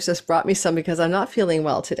partner James just brought me some because I'm not feeling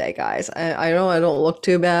well today, guys. I know I don't look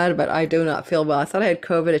too bad, but I do not feel well. I thought I had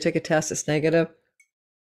COVID. I took a test. It's negative.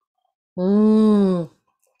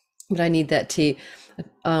 But I need that tea.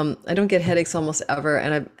 I don't get headaches almost ever,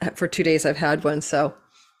 and for 2 days I've had one. So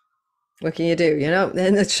what can you do? You know,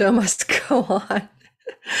 and the show must go on.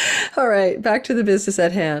 All right, back to the business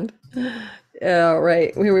at hand. All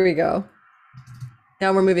right, here we go.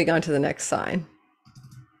 Now we're moving on to the next sign.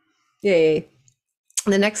 Yay.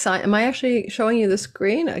 The next sign, am I actually showing you the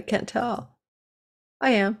screen? I can't tell.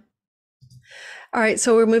 I am. All right,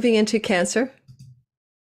 so we're moving into Cancer.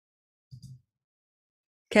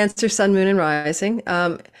 Cancer, Sun, Moon, and Rising.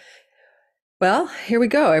 Well, here we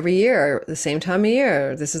go. Every year, the same time of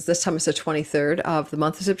year. This time it's the 23rd of the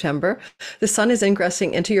month of September. The sun is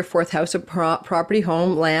ingressing into your fourth house of property,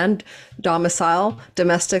 home, land, domicile,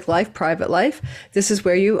 domestic life, private life. This is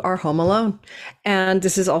where you are home alone. And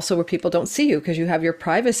this is also where people don't see you because you have your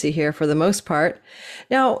privacy here for the most part.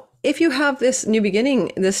 Now, if you have this new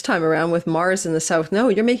beginning this time around with Mars in the South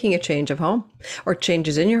Node, you're making a change of home or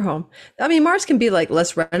changes in your home. I mean, Mars can be like,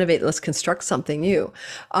 let's renovate, let's construct something new.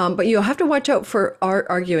 But you'll have to watch out for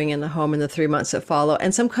arguing in the home in the 3 months that follow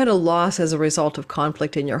and some kind of loss as a result of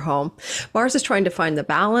conflict in your home. Mars is trying to find the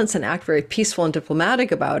balance and act very peaceful and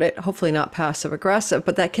diplomatic about it, hopefully not passive aggressive,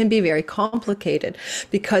 but that can be very complicated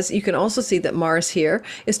because you can also see that Mars here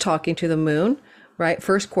is talking to the moon, right?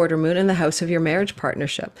 First quarter moon in the house of your marriage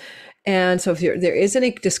partnership. And so if there is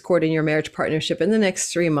any discord in your marriage partnership in the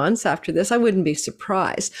next 3 months after this, I wouldn't be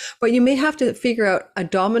surprised. But you may have to figure out a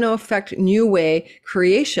domino effect, new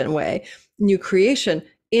creation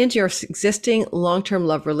into your existing long-term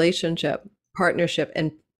love relationship, partnership,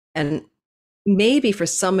 and maybe for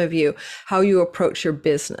some of you, how you approach your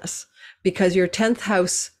business. Because your 10th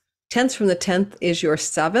house, 10th from the 10th is your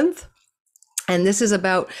 7th. And this is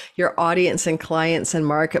about your audience and clients and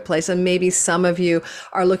marketplace. And maybe some of you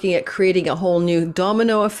are looking at creating a whole new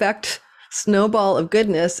domino effect, snowball of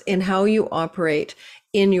goodness in how you operate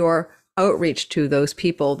in your outreach to those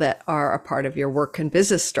people that are a part of your work and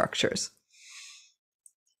business structures.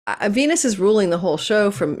 Venus is ruling the whole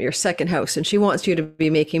show from your second house, and she wants you to be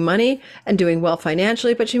making money and doing well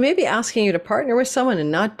financially, but she may be asking you to partner with someone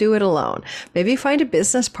and not do it alone. Maybe find a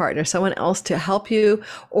business partner, someone else to help you.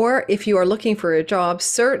 Or if you are looking for a job,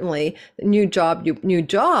 certainly new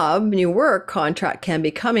work contract can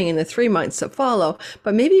be coming in the 3 months that follow.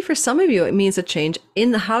 But maybe for some of you, it means a change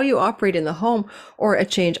in how you operate in the home or a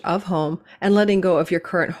change of home and letting go of your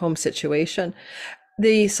current home situation.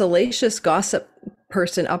 The salacious gossip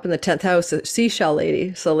person up in the 10th house, the seashell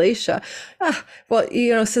lady, Salacia. Well,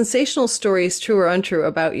 you know, sensational stories, true or untrue,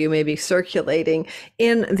 about you may be circulating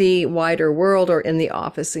in the wider world or in the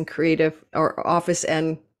office and creative or office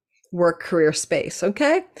and work career space.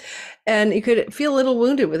 Okay. And you could feel a little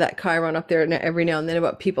wounded with that Chiron up there every now and then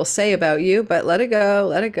about people say about you, but let it go,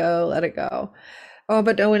 let it go, let it go. Oh,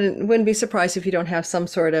 but I wouldn't be surprised if you don't have some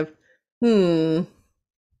sort of,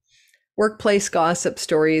 workplace gossip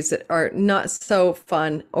stories that are not so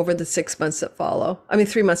fun over the 6 months that follow.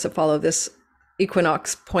 3 months that follow this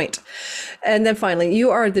equinox point. And then finally,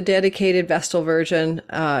 you are the dedicated Vessle virgin,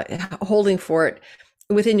 holding for it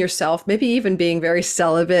within yourself, maybe even being very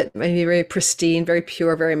celibate, maybe very pristine, very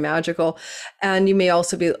pure, very magical. And you may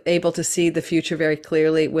also be able to see the future very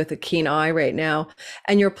clearly with a keen eye right now.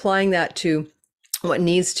 And you're applying that to what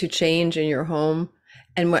needs to change in your home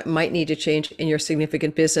and what might need to change in your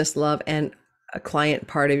significant business, love, and a client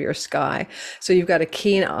part of your sky. So you've got a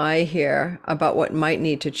keen eye here about what might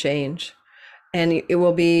need to change. And it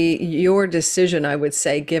will be your decision, I would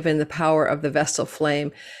say, given the power of the Vessle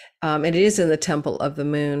flame. And it is in the temple of the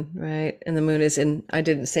moon, right? And the moon is in, I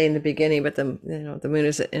didn't say in the beginning, but the moon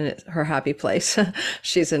is in her happy place.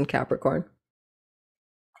 She's in Capricorn.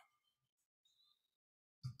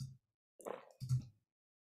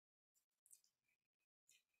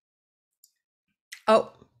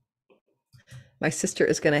 Oh, my sister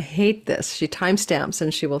is going to hate this. She timestamps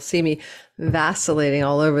and she will see me vacillating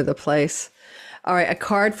all over the place. All right, a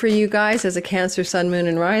card for you guys as a Cancer, Sun, Moon,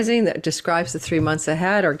 and Rising that describes the 3 months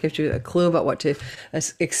ahead or gives you a clue about what to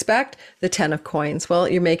expect. The 10 of Coins. Well,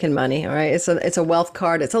 you're making money, all right? It's a wealth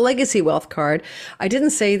card. It's a legacy wealth card. I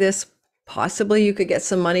didn't say this. Possibly you could get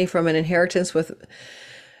some money from an inheritance with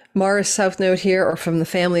Mars South Node here, or from the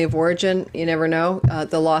family of origin, you never know.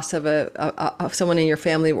 The loss of of someone in your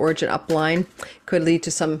family of origin upline could lead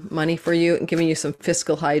to some money for you and giving you some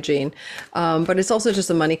fiscal hygiene. But it's also just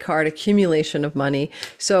a money card, accumulation of money.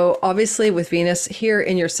 So obviously with Venus here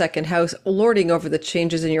in your second house, lording over the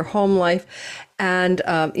changes in your home life, and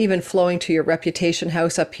even flowing to your reputation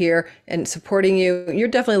house up here and supporting you, you're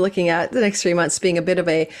definitely looking at the next 3 months being a bit of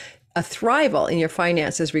a thrival in your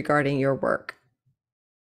finances regarding your work.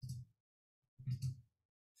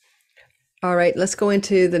 All right, let's go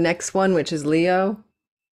into the next one, which is Leo.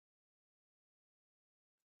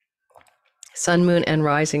 Sun, moon, and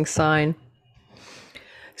rising sign.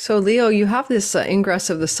 So Leo, you have this ingress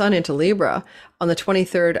of the sun into Libra on the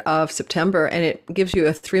 23rd of September, and it gives you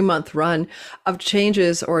a 3-month run of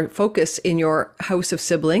changes or focus in your house of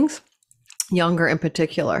siblings, younger in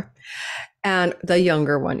particular, and the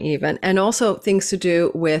younger one even, and also things to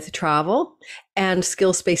do with travel and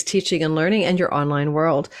skills-based teaching and learning and your online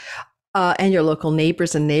world. And your local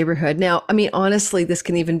neighbors and neighborhood. Now, I mean, honestly, this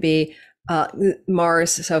can even be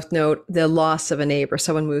Mars South Node, the loss of a neighbor.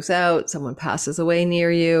 Someone moves out, someone passes away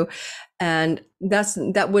near you. And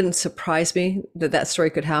that wouldn't surprise me that story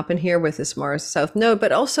could happen here with this Mars South Node,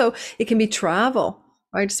 but also it can be travel,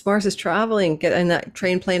 right? Mars is traveling, get in that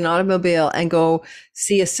train, plane, and automobile and go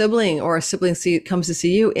see a sibling, or a sibling comes to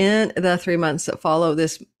see you in the 3 months that follow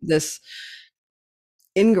this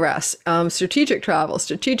ingress. Strategic travel,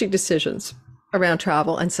 strategic decisions around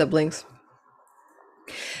travel and siblings.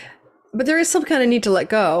 But there is some kind of need to let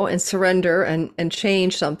go and surrender and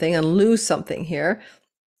change something and lose something here.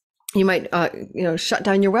 You might, shut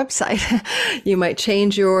down your website. You might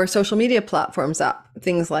change your social media platforms up,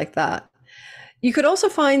 things like that. You could also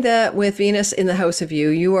find that with Venus in the house of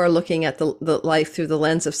you are looking at the life through the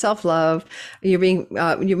lens of self-love. You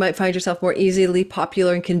might find yourself more easily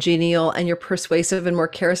popular and congenial, and you're persuasive and more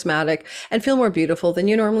charismatic and feel more beautiful than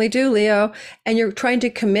you normally do, Leo. And you're trying to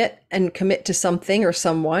commit to something or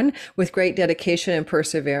someone with great dedication and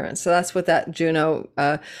perseverance. So that's what that Juno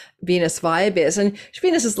Venus vibe is. And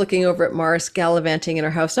Venus is looking over at Mars, gallivanting in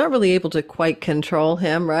her house, not really able to quite control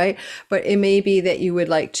him, right? But it may be that you would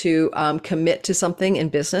like to commit to something in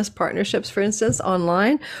business partnerships, for instance,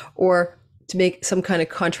 online, or to make some kind of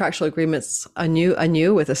contractual agreements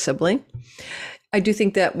anew with a sibling. I do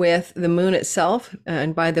think that with the moon itself,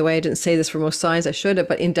 and by the way, I didn't say this for most signs, I should have,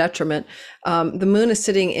 but in detriment, the moon is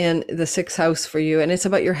sitting in the 6th house for you, and it's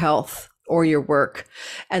about your health or your work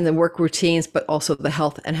and the work routines, but also the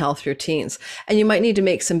health routines. And you might need to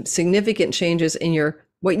make some significant changes in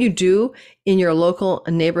what you do in your local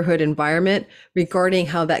neighborhood environment regarding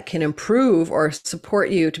how that can improve or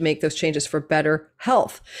support you to make those changes for better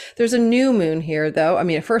health. There's a new moon here, though. I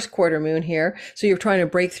mean, a first quarter moon here. So you're trying to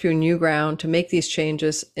break through new ground to make these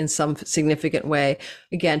changes in some significant way,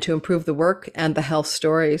 again, to improve the work and the health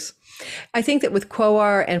stories. I think that with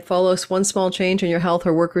Quaoar and Pholos, one small change in your health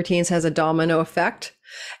or work routines has a domino effect.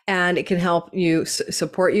 And it can help you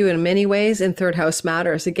support you in many ways in third house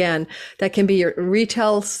matters. Again, that can be your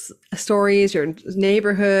retail stories, your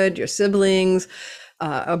neighborhood, your siblings,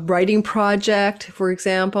 a writing project, for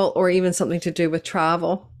example, or even something to do with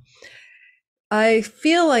travel. I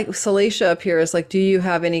feel like Salacia up here is like, do you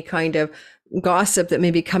have any kind of gossip that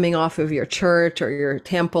may be coming off of your church or your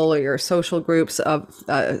temple or your social groups of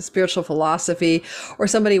spiritual philosophy, or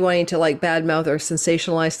somebody wanting to like badmouth or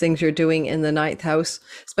sensationalize things you're doing in the 9th house,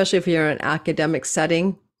 especially if you're in an academic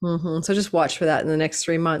setting. So just watch for that in the next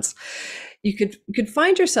 3 months. You could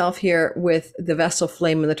find yourself here with the Vessle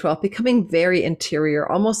flame in the 12th becoming very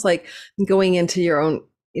interior, almost like going into your own,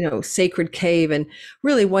 sacred cave and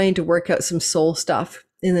really wanting to work out some soul stuff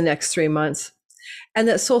in the next 3 months. And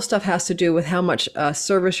that soul stuff has to do with how much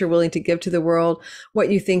service you're willing to give to the world, what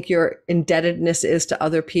you think your indebtedness is to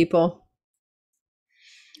other people.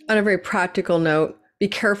 On a very practical note, be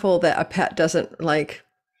careful that a pet doesn't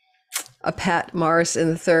Mars in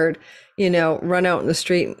the 3rd, run out in the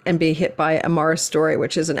street and be hit by a Mars story,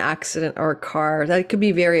 which is an accident or a car. That could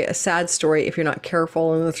be a sad story if you're not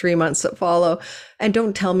careful in the 3 months that follow. And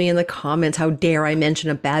don't tell me in the comments, how dare I mention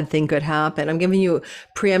a bad thing could happen. I'm giving you a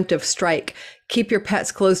preemptive strike. Keep your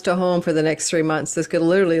pets close to home for the next 3 months. This could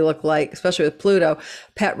literally look like, especially with Pluto,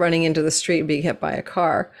 pet running into the street and being hit by a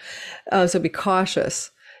car. So be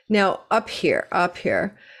cautious. Now, up here,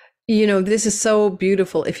 this is so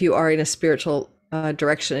beautiful if you are in a spiritual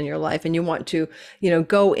direction in your life and you want to,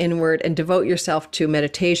 go inward and devote yourself to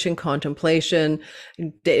meditation, contemplation,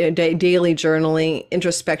 daily journaling,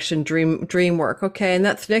 introspection, dream work. Okay. And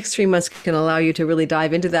that next 3 months can allow you to really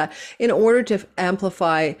dive into that in order to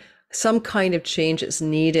amplify some kind of change that's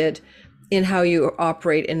needed in how you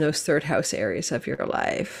operate in those third house areas of your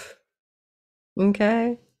life.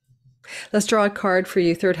 Okay. Let's draw a card for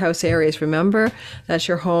you, third house areas. Remember, that's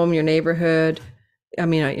your home, your neighborhood. I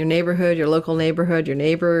mean, your neighborhood, your local neighborhood, your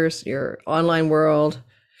neighbors, your online world,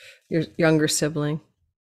 your younger sibling.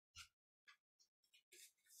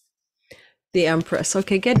 The Empress.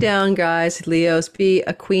 Okay, get down, guys, Leos. Be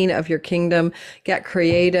a queen of your kingdom. Get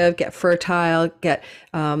creative, get fertile, get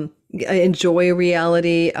enjoy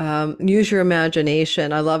reality. Use your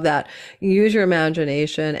imagination. I love that. Use your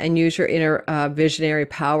imagination and use your inner visionary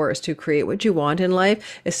powers to create what you want in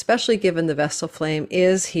life, especially given the Vessle flame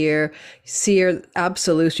is here. Seer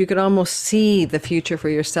Absolus. You can almost see the future for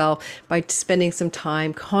yourself by spending some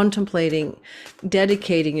time contemplating,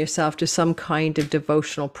 dedicating yourself to some kind of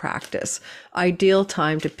devotional practice. Ideal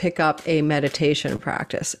time to pick up a meditation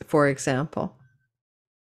practice, for example.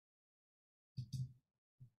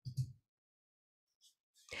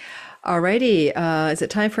 Alrighty, is it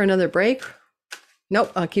time for another break?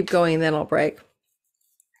 Nope, I'll keep going and then I'll break.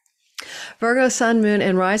 Virgo, sun, moon,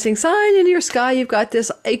 and rising sign into your sky. You've got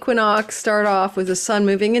this equinox start off with the sun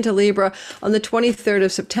moving into Libra on the 23rd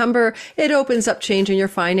of September. It opens up change in your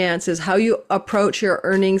finances, how you approach your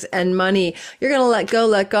earnings and money. You're going to let go,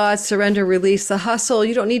 let God, surrender, release the hustle.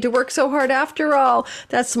 You don't need to work so hard after all.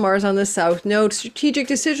 That's Mars on the south node. Strategic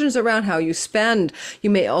decisions around how you spend. You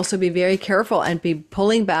may also be very careful and be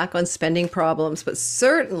pulling back on spending problems, but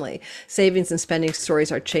certainly savings and spending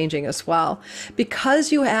stories are changing as well.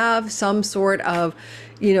 Because you have some sort of,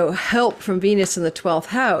 help from Venus in the 12th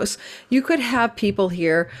house, you could have people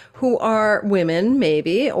here who are women,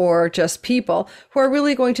 maybe, or just people who are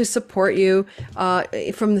really going to support you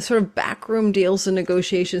from the sort of backroom deals and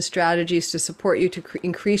negotiation strategies to support you to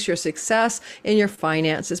increase your success in your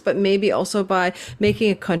finances, but maybe also by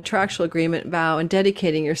making a contractual agreement vow and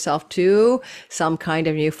dedicating yourself to some kind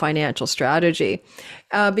of new financial strategy.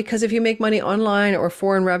 Because if you make money online or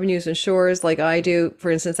foreign revenues and shores like I do,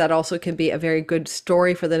 for instance, that also can be a very good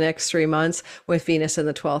story for the next 3 months with Venus in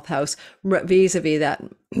the 12th house, vis-a-vis that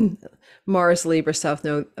Mars Libra South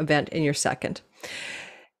Node event in your second.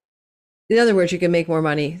 In other words, you can make more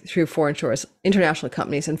money through foreign shores, international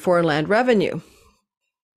companies, and foreign land revenue.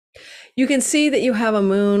 You can see that you have a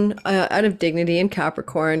moon out of dignity in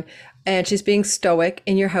Capricorn, and she's being stoic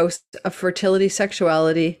in your house of fertility,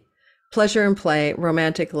 sexuality, pleasure and play,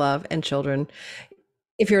 romantic love, and children.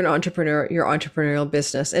 If you're an entrepreneur, your entrepreneurial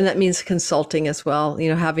business, and that means consulting as well,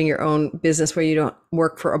 having your own business where you don't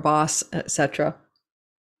work for a boss, etc.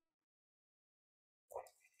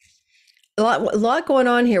 A lot going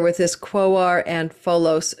on here with this Quaoar and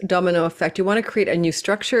Pholos domino effect. You want to create a new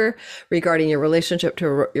structure regarding your relationship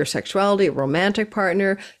to your sexuality, romantic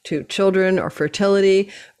partner, to children or fertility,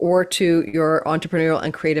 or to your entrepreneurial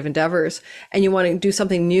and creative endeavors. And you want to do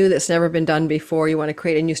something new that's never been done before. You want to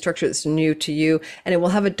create a new structure that's new to you, and it will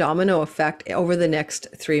have a domino effect over the next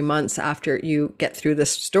 3 months after you get through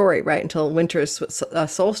this story, right? Until winter's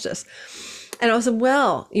solstice. And also,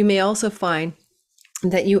 well, you may also find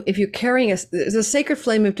that if you're carrying there's a sacred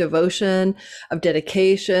flame of devotion, of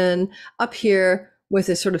dedication up here with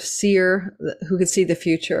a sort of seer who can see the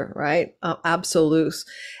future, right? Absolus.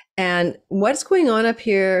 And what's going on up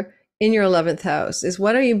here in your 11th house is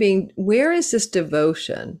where is this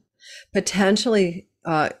devotion, potentially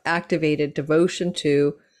activated devotion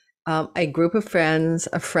to a group of friends,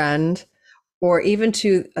 a friend, or even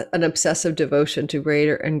to an obsessive devotion to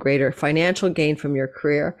greater and greater financial gain from your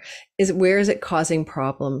career? Where is it causing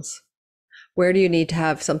problems? Where do you need to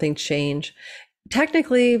have something change?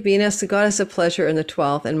 Technically, Venus, the goddess of pleasure in the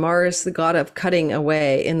 12th, and Mars, the god of cutting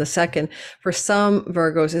away in the second, for some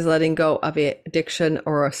Virgos is letting go of addiction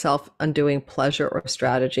or a self-undoing pleasure or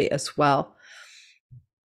strategy as well.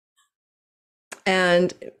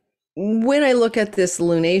 And when I look at this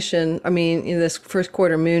lunation, this first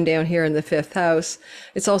quarter moon down here in the 5th house,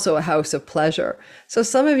 it's also a house of pleasure. So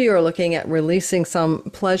some of you are looking at releasing some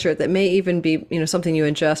pleasure that may even be, something you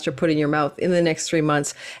ingest or put in your mouth in the next 3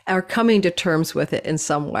 months, are coming to terms with it in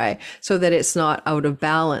some way so that it's not out of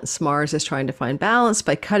balance. Mars is trying to find balance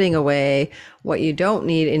by cutting away what you don't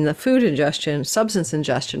need in the food ingestion, substance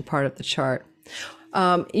ingestion part of the chart.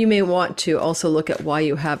 You may want to also look at why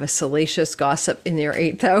you have a salacious gossip in your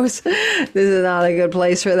 8th house. This is not a good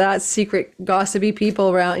place for that. Secret gossipy people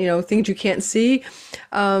around, things you can't see.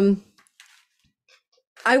 I'm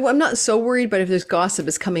not so worried, but if there's gossip,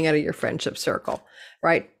 it's coming out of your friendship circle,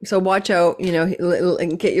 right? So watch out,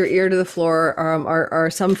 get your ear to the floor. Are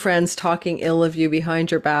some friends talking ill of you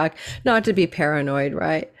behind your back? Not to be paranoid,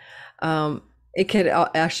 right? It could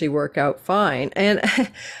actually work out fine. And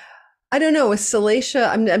I don't know. With Salacia,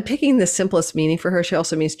 I'm picking the simplest meaning for her. She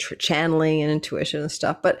also means channeling and intuition and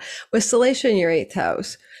stuff. But with Salacia in your eighth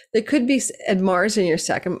house, there could be, and Mars in your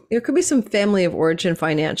second, there could be some family of origin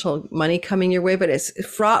financial money coming your way, but it's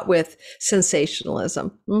fraught with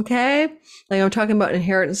sensationalism. Okay. Like I'm talking about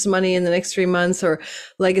inheritance money in the next 3 months or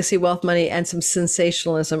legacy wealth money and some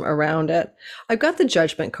sensationalism around it. I've got the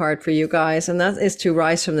judgment card for you guys, and that is to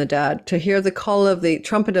rise from the dead, to hear the call of the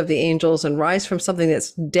trumpet of the angels and rise from something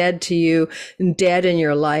that's dead to you and dead in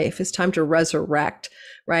your life. It's time to resurrect,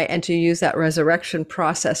 right? And to use that resurrection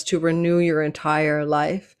process to renew your entire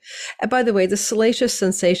life. And by the way, the salacious,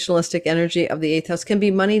 sensationalistic energy of the eighth house can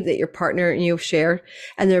be money that your partner and you share,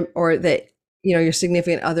 and there, or that, you know, your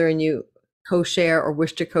significant other and you co-share or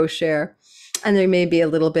wish to co-share. And there may be a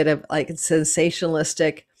little bit of like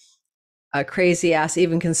sensationalistic, crazy ass,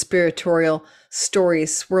 even conspiratorial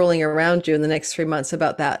stories swirling around you in the next 3 months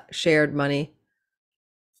about that shared money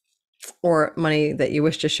or money that you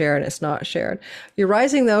wish to share and it's not shared. You're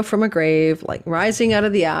rising though from a grave, like rising out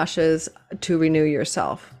of the ashes to renew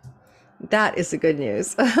yourself. That is the good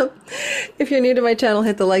news. If you're new to my channel,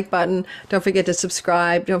 hit the like button. Don't forget to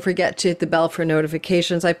subscribe. Don't forget to hit the bell for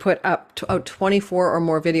notifications. I put up out 24 or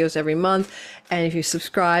more videos every month. And if you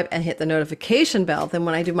subscribe and hit the notification bell, then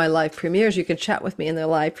when I do my live premieres, you can chat with me in the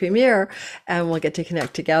live premiere and we'll get to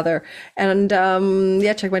connect together. And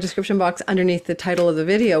yeah, check my description box underneath the title of the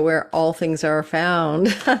video where all things are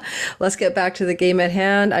found. Let's get back to the game at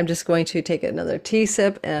hand. I'm just going to take another tea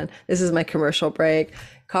sip, and this is my commercial break.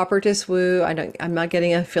 Copper to Swoo. I'm not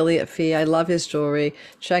getting an affiliate fee. I love his jewelry.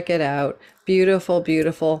 Check it out. Beautiful,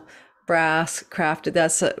 beautiful brass crafted.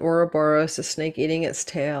 That's Ouroboros, a snake eating its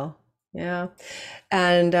tail. Yeah.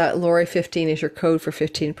 And Lori 15 is your code for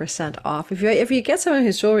 15% off. If you get some of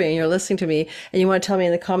his jewelry and you're listening to me and you want to tell me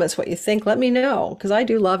in the comments what you think, let me know, because I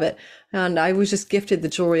do love it. And I was just gifted the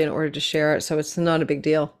jewelry in order to share it, so it's not a big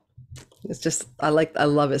deal. It's just I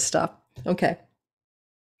love his stuff. Okay.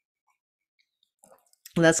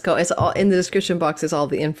 Let's go. It's all in the description box, is all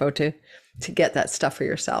the info to get that stuff for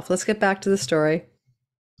yourself. Let's get back to the story.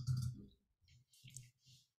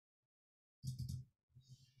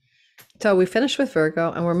 So we finished with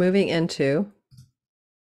Virgo and we're moving into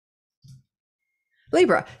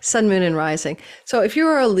Libra, sun, moon, and rising. So if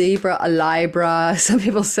you're a Libra, some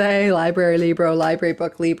people say library Libra, library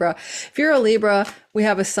book Libra. If you're a Libra, we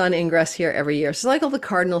have a sun ingress here every year. So like all the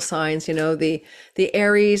cardinal signs, you know, the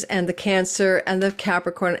Aries and the Cancer and the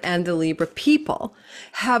Capricorn and the Libra people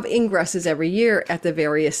have ingresses every year at the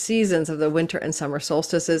various seasons of the winter and summer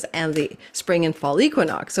solstices and the spring and fall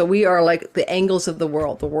equinox. So we are like the angles of the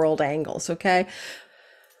world angles, okay?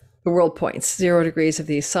 The world points, 0 degrees of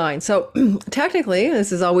these signs. So technically,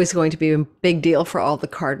 this is always going to be a big deal for all the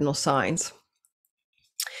cardinal signs.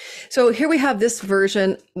 So here we have this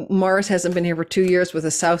version. Mars hasn't been here for 2 years with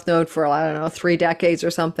a south node for, I don't know, 3 decades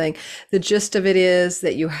or something. The gist of it is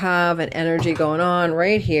that you have an energy going on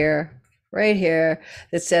right here,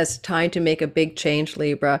 that says time to make a big change,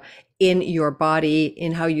 Libra, in your body,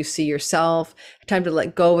 in how you see yourself, time to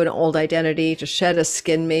let go of an old identity, to shed a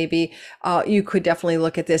skin maybe. You could definitely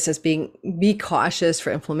look at this as be cautious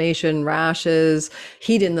for inflammation, rashes,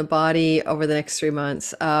 heat in the body over the next 3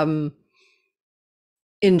 months,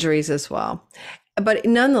 injuries as well. But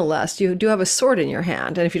nonetheless, you do have a sword in your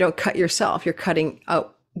hand. And if you don't cut yourself, you're cutting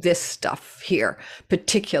out this stuff here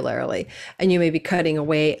particularly. And you may be cutting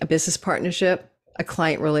away a business partnership, a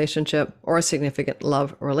client relationship, or a significant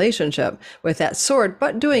love relationship with that sword,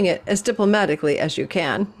 but doing it as diplomatically as you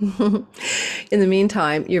can. In the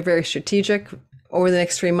meantime, you're very strategic over the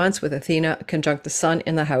next 3 months with Athena conjunct the sun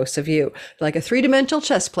in the house of you, like a 3-dimensional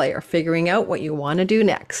chess player figuring out what you want to do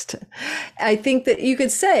next. I think that you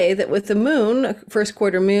could say that with the moon, first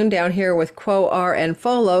quarter moon down here with Quaoar and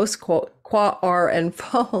Pholos, Quaoar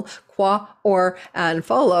and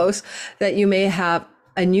Pholos, that you may have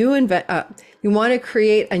a new you want to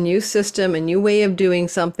create a new system, a new way of doing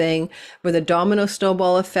something with a domino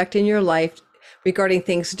snowball effect in your life regarding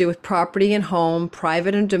things to do with property and home,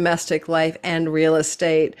 private and domestic life, and real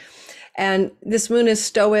estate. And this moon is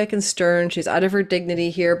stoic and stern. She's out of her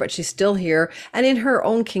dignity here, but she's still here. And in her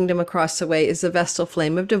own kingdom across the way is the Vessle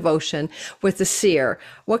flame of devotion with the seer.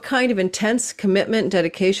 What kind of intense commitment,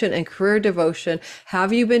 dedication, and career devotion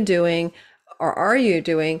have you been doing, or are you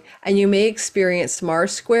doing? And you may experience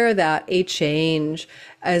Mars square that, a change,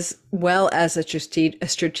 as well as a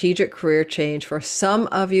strategic career change for some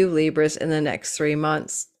of you Libras in the next 3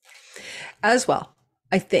 months. As well,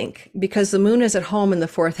 I think, because the moon is at home in the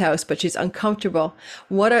fourth house, but she's uncomfortable.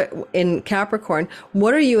 In Capricorn,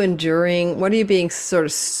 what are you enduring? What are you being sort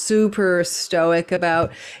of super stoic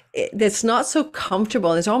about? That's not so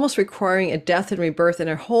comfortable. It's almost requiring a death and rebirth and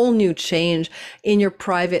a whole new change in your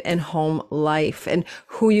private and home life and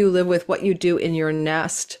who you live with, what you do in your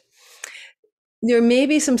nest. There may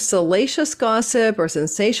be some salacious gossip or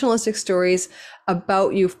sensationalistic stories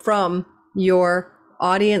about you from your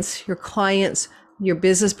audience, your clients, your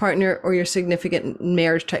business partner, or your significant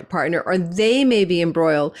marriage type partner, or they may be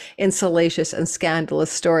embroiled in salacious and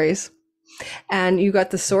scandalous stories. And you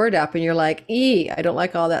got the sword up and you're like, I don't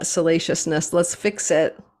like all that salaciousness. Let's fix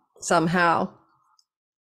it somehow.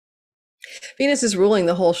 Venus is ruling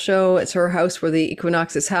the whole show. It's her house where the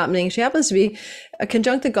equinox is happening. She happens to be a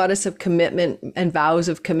conjunct the goddess of commitment and vows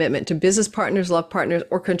of commitment to business partners, love partners,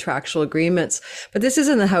 or contractual agreements. But this is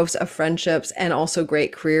in the house of friendships and also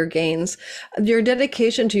great career gains. Your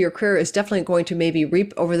dedication to your career is definitely going to maybe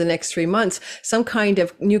reap over the next 3 months some kind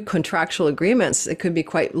of new contractual agreements. It could be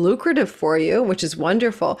quite lucrative for you, which is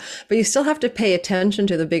wonderful, but you still have to pay attention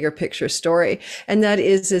to the bigger picture story. And that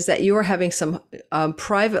is that you are having some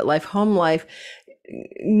private life, home life,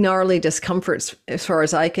 gnarly discomforts as far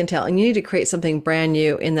as I can tell, and you need to create something brand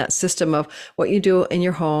new in that system of what you do in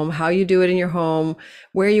your home, how you do it in your home,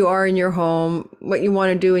 where you are in your home, what you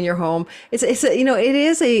want to do in your home. It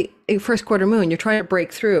is a first quarter moon. You're trying to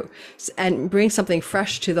break through and bring something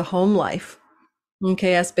fresh to the home life.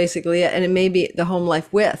 Okay, that's basically it. And it may be the home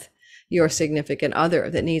life with your significant other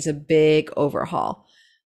that needs a big overhaul.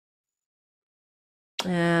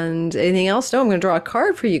 And anything else? No, I'm going to draw a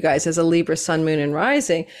card for you guys as a Libra, Sun, Moon, and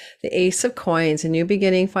Rising. The Ace of Coins, a new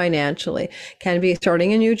beginning financially. Can be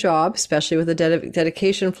starting a new job, especially with the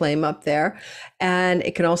dedication flame up there. And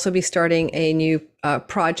it can also be starting a new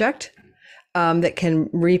project that can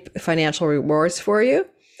reap financial rewards for you.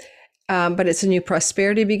 But it's a new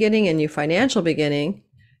prosperity beginning, a new financial beginning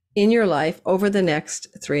in your life over the next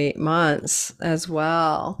 3 months as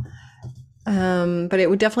well. But it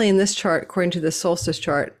would definitely in this chart, according to the solstice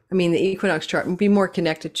chart, the equinox chart, would be more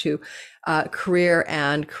connected to career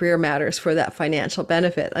and career matters for that financial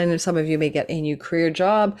benefit. I know some of you may get a new career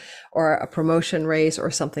job or a promotion raise or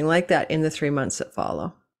something like that in the 3 months that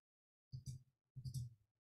follow.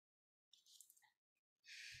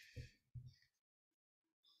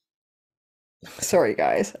 Sorry,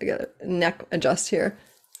 guys, I got a neck adjust here.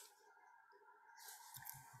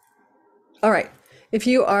 All right. If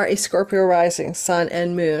you are a Scorpio rising, sun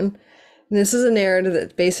and moon, this is a narrative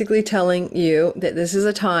that's basically telling you that this is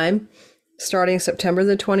a time starting September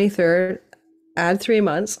the 23rd, add 3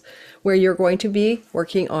 months, where you're going to be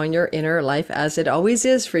working on your inner life as it always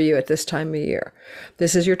is for you at this time of year.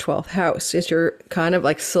 This is your 12th house. It's your kind of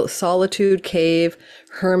like solitude, cave,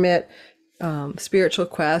 hermit, spiritual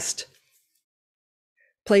quest,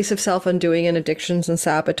 place of self-undoing and addictions and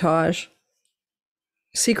sabotage.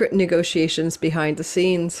 Secret negotiations behind the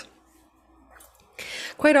scenes.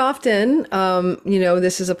 Quite often,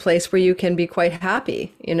 this is a place where you can be quite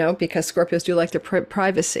happy, because Scorpios do like their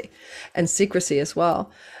privacy and secrecy as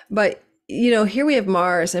well. But, here we have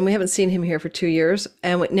Mars, and we haven't seen him here for 2 years.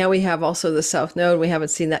 And now we have also the South Node. We haven't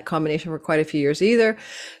seen that combination for quite a few years either.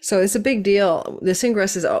 So it's a big deal. This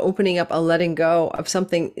ingress is opening up a letting go of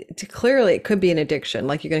something. Clearly, it could be an addiction,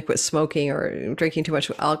 like you're going to quit smoking or drinking too much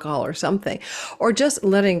alcohol or something, or just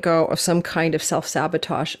letting go of some kind of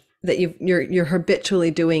self-sabotage that you're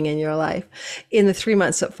habitually doing in your life in the 3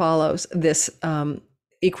 months that follows this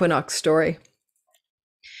equinox story.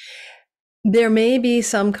 There may be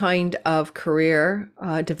some kind of career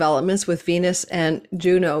developments with Venus and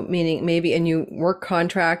Juno, meaning maybe a new work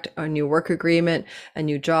contract, a new work agreement, a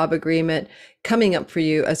new job agreement coming up for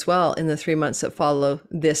you as well in the 3 months that follow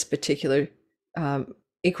this particular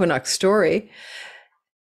equinox story.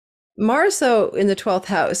 Mars, though, in the 12th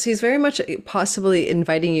house, he's very much possibly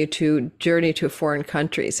inviting you to journey to foreign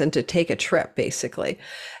countries and to take a trip, basically.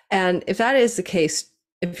 And if that is the case,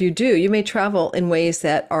 if you do, you may travel in ways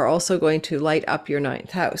that are also going to light up your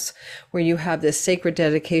 9th house, where you have this sacred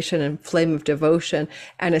dedication and flame of devotion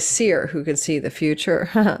and a seer who can see the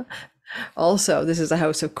future. Also, this is a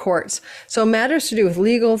house of courts. So matters to do with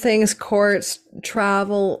legal things, courts,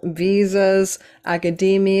 travel, visas,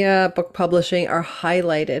 academia, book publishing are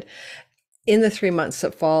highlighted in the 3 months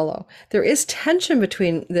that follow. There is tension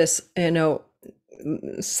between this,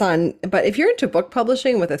 sun. But if you're into book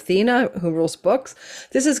publishing with Athena, who rules books,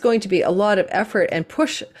 this is going to be a lot of effort and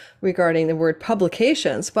push regarding the word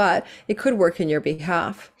publications, but it could work in your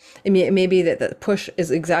behalf. It may be that the push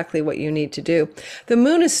is exactly what you need to do. The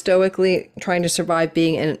moon is stoically trying to survive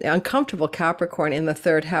being an uncomfortable Capricorn in the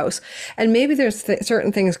third house. And maybe there's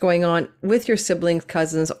certain things going on with your siblings,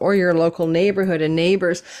 cousins, or your local neighborhood and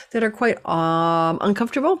neighbors that are quite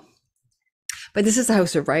uncomfortable. But this is the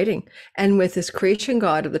house of writing. And with this creation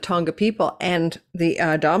god of the Tonga people and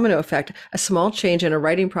the domino effect, a small change in a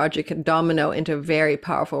writing project can domino into very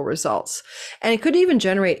powerful results. And it could even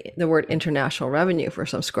generate the word international revenue for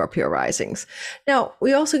some Scorpio risings. Now,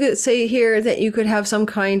 we also could say here that you could have some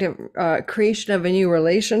kind of creation of a new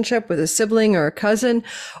relationship with a sibling or a cousin,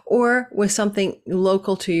 or with something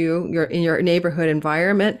local to you, in your neighborhood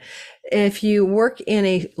environment. If you work in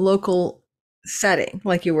a local setting,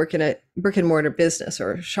 like you work in a brick and mortar business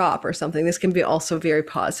or shop or something, this can be also very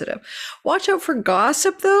positive. Watch out for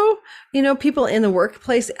gossip though. People in the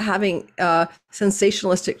workplace having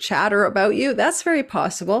sensationalistic chatter about you. That's very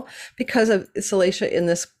possible because of Salacia in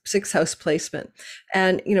this sixth house placement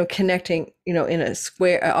and, connecting, in a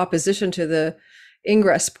square opposition to the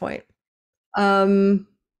ingress point.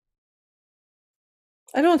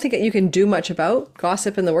 I don't think that you can do much about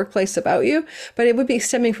gossip in the workplace about you, but it would be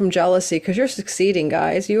stemming from jealousy because you're succeeding,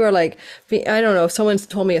 guys. You are like, I don't know, if someone's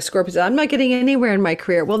told me a Scorpio said, I'm not getting anywhere in my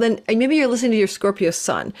career. Well, then maybe you're listening to your Scorpio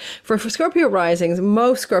sun. For Scorpio risings,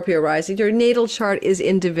 most Scorpio risings, your natal chart is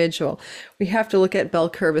individual. We have to look at bell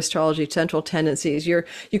curve astrology, central tendencies. You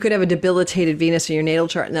could have a debilitated Venus in your natal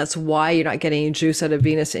chart, and that's why you're not getting any juice out of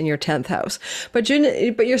Venus in your 10th house. But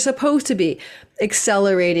you're supposed to be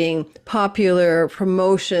accelerating popular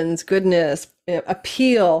promotions, goodness,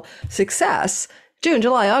 appeal, success, June,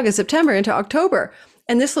 July, August, September into October.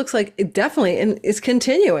 And this looks like it definitely is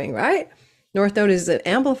continuing, right? North Node is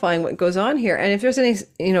amplifying what goes on here. And if there's any,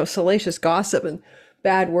 salacious gossip and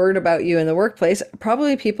bad word about you in the workplace,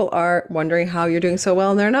 probably people are wondering how you're doing so well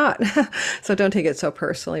and they're not. So don't take it so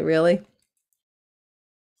personally, really.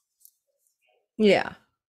 Yeah.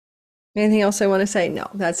 Anything else I want to say? No,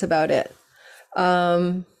 that's about it.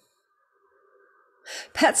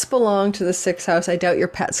 Pets belong to the sixth house. I doubt your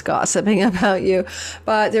pet's gossiping about you,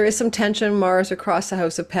 but there is some tension, Mars across the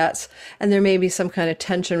house of pets, and there may be some kind of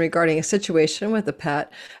tension regarding a situation with the pet.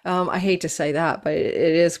 I hate to say that, but it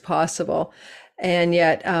is possible. And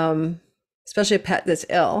yet, especially a pet that's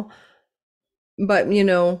ill. But,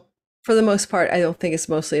 for the most part, I don't think it's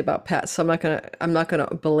mostly about pets. So I'm not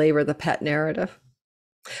gonna belabor the pet narrative.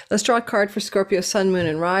 Let's draw a card for Scorpio, Sun, Moon,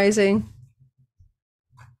 and Rising.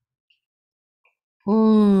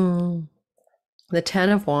 The 10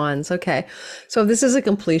 of Wands. Okay. So this is a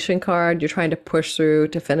completion card. You're trying to push through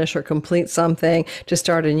to finish or complete something, to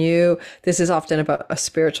start anew. This is often about a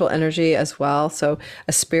spiritual energy as well. So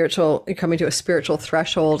you're coming to a spiritual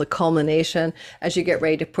threshold, a culmination as you get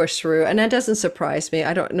ready to push through. And that doesn't surprise me.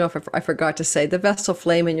 I don't know if I forgot to say the Vessle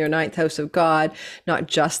flame in your 9th house of God, not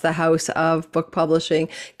just the house of book publishing,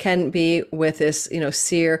 can be with this,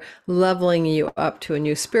 seer leveling you up to a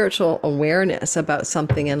new spiritual awareness about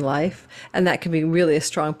something in life. And that can be really a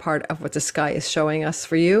strong part of what the sky is showing us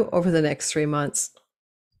for you over the next 3 months.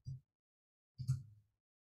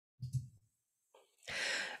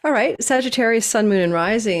 All right, Sagittarius, Sun, Moon, and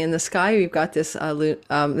Rising in the sky. We've got this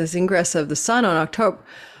this ingress of the sun on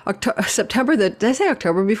September did I say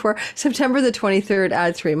October before? September the 23rd,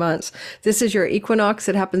 add 3 months. This is your equinox.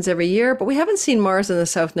 It happens every year, but we haven't seen Mars and the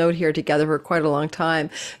South Node here together for quite a long time.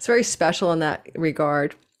 It's very special in that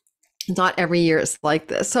regard. Not every year is like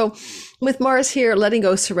this. So with Mars here, letting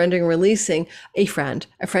go, surrendering, releasing a friend,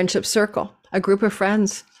 a friendship circle, a group of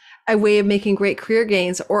friends, a way of making great career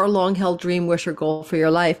gains, or a long-held dream, wish, or goal for your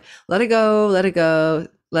life. Let it go, let it go,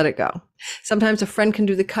 let it go. Sometimes a friend can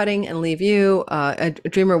do the cutting and leave you. A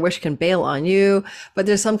dream or wish can bail on you, but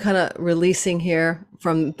there's some kind of releasing here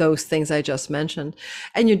from those things I just mentioned.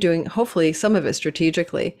 And you're doing, hopefully, some of it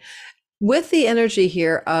strategically. With the energy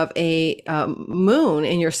here of a moon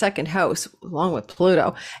in your 2nd house, along with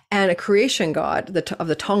Pluto, and a creation god of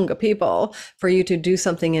the Tonga people, for you to do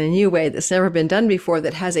something in a new way that's never been done before,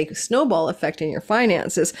 that has a snowball effect in your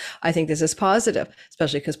finances, I think this is positive,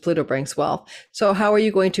 especially because Pluto brings wealth. So how are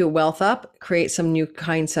you going to wealth up, create some new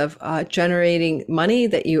kinds of generating money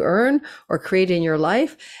that you earn or create in your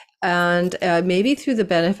life? And maybe through the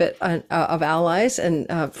benefit of allies and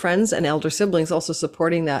friends and elder siblings also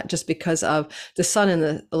supporting that, just because of the sun in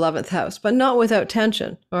the 11th house, but not without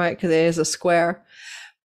tension, all right, because it is a square.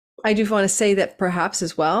 I do want to say that perhaps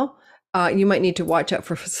as well, you might need to watch out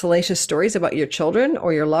for salacious stories about your children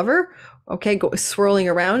or your lover, okay, swirling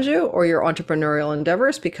around you, or your entrepreneurial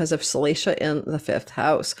endeavors because of Salacia in the fifth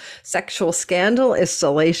house. Sexual scandal is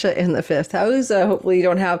Salacia in the fifth house. Hopefully you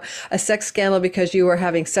don't have a sex scandal because you are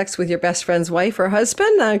having sex with your best friend's wife or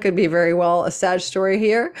husband. That could be very well a sad story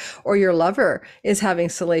here. Or your lover is having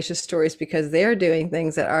salacious stories because they're doing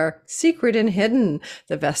things that are secret and hidden.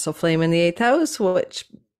 The Vessle flame in the eighth house, which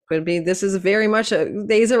could be, this is very much a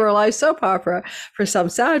Days of Our Lives soap opera for some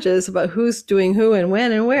Sages about who's doing who and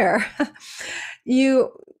when and where.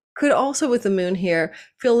 You could also, with the moon here,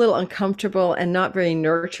 feel a little uncomfortable and not very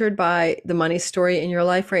nurtured by the money story in your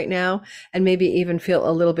life right now, and maybe even feel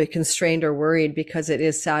a little bit constrained or worried because it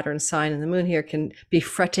is Saturn's sign, and the moon here can be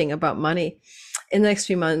fretting about money. In the next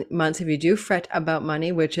few months, if you do fret about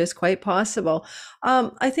money, which is quite possible,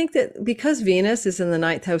 I think that because Venus is in the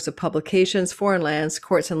ninth house of publications, foreign lands,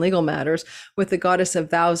 courts, and legal matters, with the goddess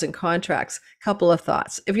of vows and contracts, couple of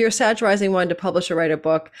thoughts. If you're a Sag rising one to publish or write a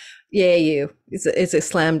book, yay you, it's a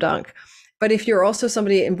slam dunk. But if you're also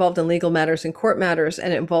somebody involved in legal matters and court matters,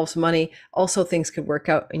 and it involves money, also things could work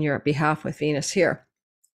out in your behalf with Venus here.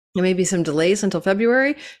 There may be some delays until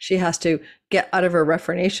February. She has to get out of her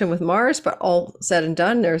retrogradation with Mars, but all said and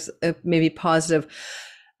done, there's maybe positive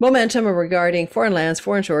momentum regarding foreign lands,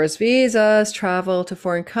 foreign shores, visas, travel to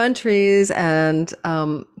foreign countries, and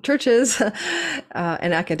churches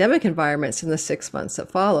and academic environments in the 6 months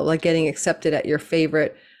that follow, like getting accepted at your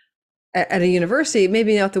favorite at a university,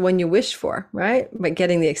 maybe not the one you wished for, right? But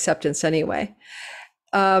getting the acceptance anyway.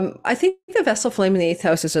 I think the Vessle flame in the eighth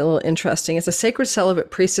house is a little interesting. It's a sacred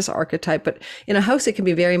celibate priestess archetype, but in a house, it can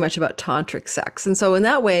be very much about tantric sex. And so in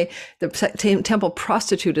that way, the temple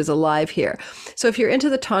prostitute is alive here. So if you're into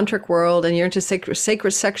the tantric world and you're into sacred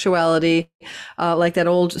sexuality, like that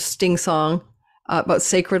old Sting song about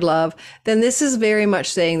sacred love, then this is very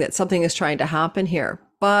much saying that something is trying to happen here.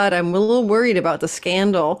 But I'm a little worried about the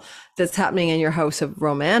scandal that's happening in your house of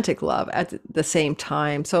romantic love at the same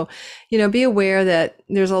time. So, be aware that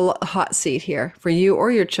there's a hot seat here for you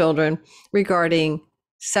or your children regarding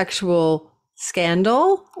sexual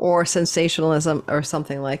scandal or sensationalism or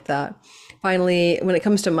something like that. Finally, when it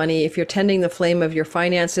comes to money, if you're tending the flame of your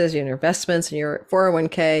finances, your investments, and your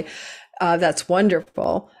 401k, that's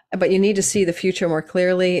wonderful. But you need to see the future more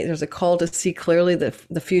clearly. There's a call to see clearly the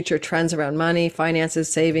future trends around money,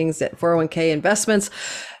 finances, savings, 401k investments,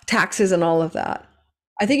 taxes, and all of that.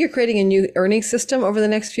 I think you're creating a new earning system over the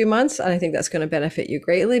next few months, and I think that's going to benefit you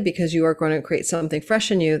greatly because you are going to create something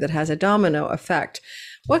fresh in you that has a domino effect.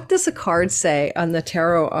 What does the card say on the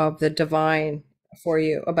tarot of the divine for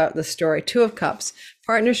you about the story? Two of Cups.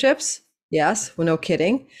 Partnerships. Yes, well, no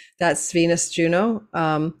kidding. That's Venus, Juno.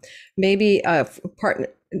 Maybe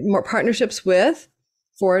more partnerships with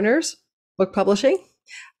foreigners, book publishing,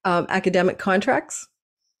 academic contracts.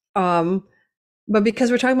 But because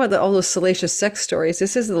we're talking about all those salacious sex stories,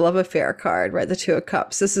 this is the love affair card, right? The Two of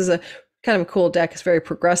Cups. This is a kind of a cool deck. It's very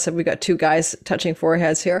progressive. We got two guys touching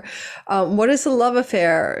foreheads here. What is the love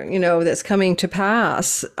affair, that's coming to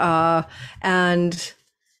pass? And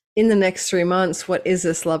in the next 3 months, what is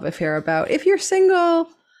this love affair about? If you're single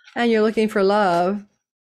and you're looking for love,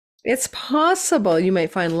 it's possible you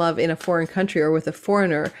might find love in a foreign country or with a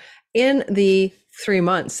foreigner in the 3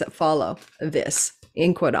 months that follow this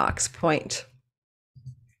equinox point.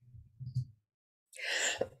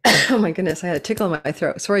 Oh my goodness, I had a tickle in my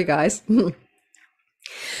throat. Sorry, guys.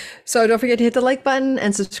 So don't forget to hit the like button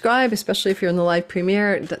and subscribe, especially if you're in the live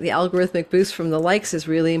premiere. The algorithmic boost from the likes is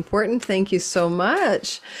really important. Thank you so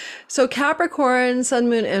much. So Capricorn, Sun,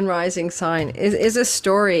 Moon, and Rising sign is a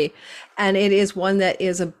story. And it is one that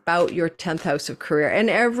is about your 10th house of career. And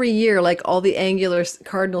every year, like all the angular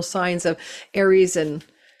cardinal signs of Aries and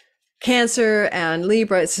Cancer and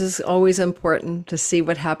Libra, it's just always important to see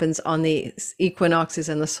what happens on the equinoxes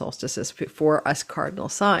and the solstices for us cardinal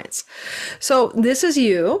signs. So this is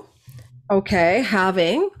you, okay,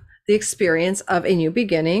 having the experience of a new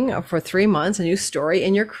beginning for 3 months, a new story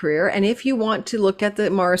in your career. And if you want to look at the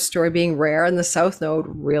Mars story being rare and the South Node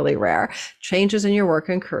really rare, changes in your work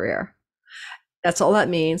and career. That's all that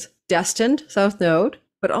means. Destined South Node,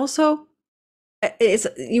 but also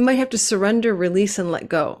you might have to surrender, release, and let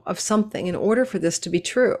go of something in order for this to be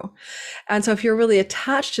true. And so if you're really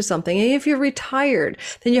attached to something, and if you're retired,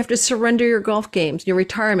 then you have to surrender your golf games, your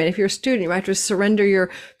retirement. If you're a student, you might have to surrender your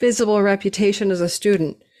visible reputation as a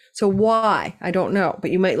student. So why? I don't know, but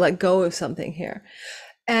you might let go of something here.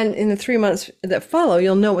 And in the 3 months that follow,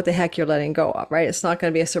 you'll know what the heck you're letting go of, right? It's not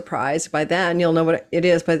going to be a surprise. By then, you'll know what it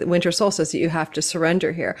is by the winter solstice that you have to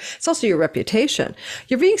surrender here. It's also your reputation.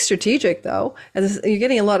 You're being strategic, though. And you're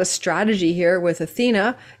getting a lot of strategy here with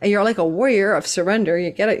Athena, and you're like a warrior of surrender.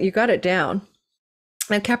 You got it down.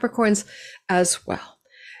 And Capricorns as well.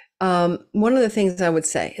 One of the things I would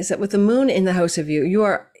say is that with the moon in the house of you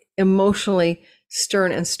are emotionally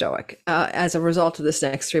stern and stoic as a result of this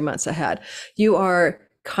next 3 months ahead. You are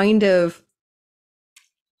kind of,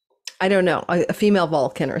 I don't know, a female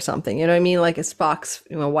Vulcan or something, you know what I mean? Like a Spock's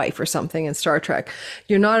wife or something in Star Trek.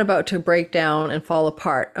 You're not about to break down and fall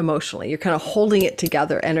apart emotionally. You're kind of holding it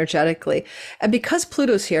together energetically. And because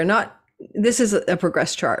Pluto's here, this is a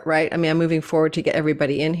progress chart, right? I mean, I'm moving forward to get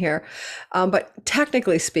everybody in here. But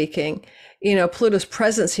technically speaking, Pluto's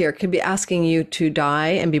presence here could be asking you to die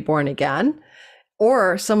and be born again.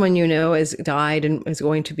 Or someone has died and is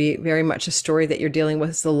going to be very much a story that you're dealing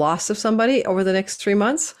with is the loss of somebody over the next 3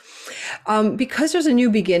 months. Because there's a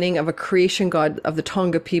new beginning of a creation god of the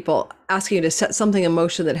Tonga people asking you to set something in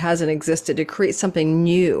motion that hasn't existed, to create something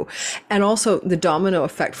new, and also the domino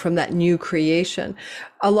effect from that new creation.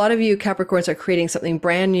 A lot of you Capricorns are creating something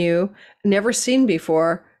brand new, never seen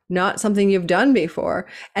before, not something you've done before.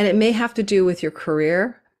 And it may have to do with your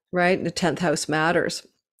career, right? The 10th house matters.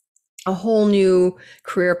 A whole new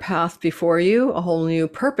career path before you, a whole new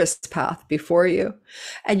purpose path before you.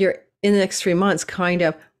 And you're in the next 3 months kind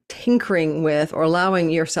of tinkering with or allowing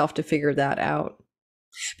yourself to figure that out.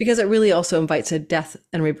 Because it really also invites a death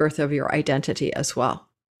and rebirth of your identity as well.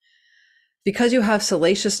 Because you have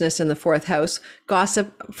salaciousness in the 4th house,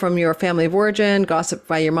 gossip from your family of origin, gossip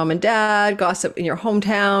by your mom and dad, gossip in your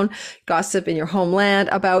hometown, gossip in your homeland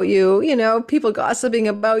about you, people gossiping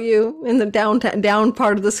about you in the down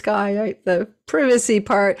part of the sky, right? The privacy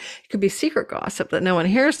part. It could be secret gossip that no one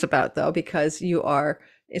hears about though, because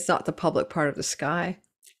it's not the public part of the sky.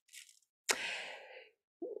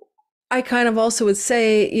 I kind of also would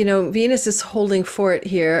say, Venus is holding fort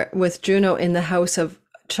here with Juno in the house of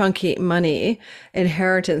chunky money,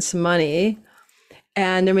 inheritance money,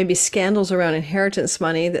 and there may be scandals around inheritance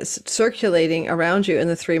money that's circulating around you in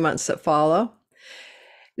the 3 months that follow.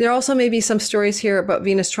 There also may be some stories here about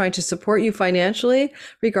Venus trying to support you financially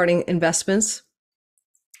regarding investments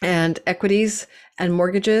and equities and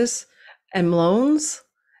mortgages and loans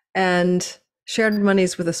and shared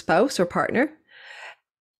monies with a spouse or partner.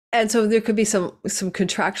 And so there could be some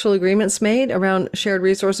contractual agreements made around shared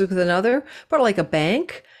resources with another, but like a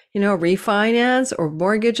bank, refinance or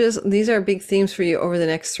mortgages. These are big themes for you over the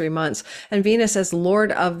next 3 months. And Venus, as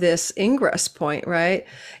Lord of this ingress point, right,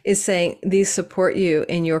 is saying these support you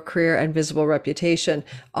in your career and visible reputation,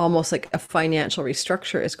 almost like a financial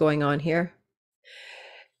restructure is going on here.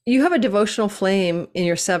 You have a devotional flame in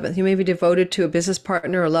your 7th. You may be devoted to a business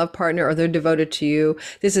partner or love partner, or they're devoted to you.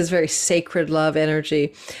 This is very sacred love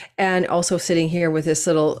energy. And also sitting here with this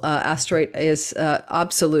little asteroid is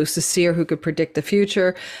Absolus, the seer who could predict the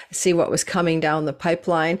future, see what was coming down the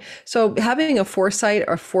pipeline. So having a foresight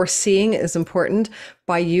or foreseeing is important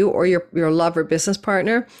by you or your love or business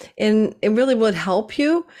partner. And it really would help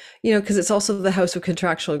you, because it's also the house of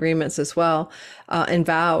contractual agreements as well, and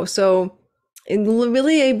vows. So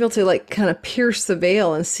really able to kind of pierce the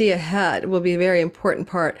veil and see ahead will be a very important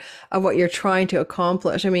part of what you're trying to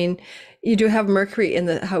accomplish. I mean, you do have Mercury in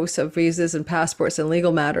the house of visas and passports and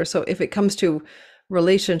legal matters. So if it comes to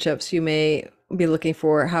relationships, you may be looking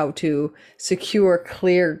for how to secure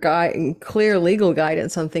clear legal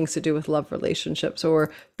guidance on things to do with love relationships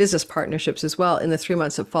or business partnerships as well in the 3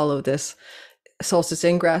 months that follow this solstice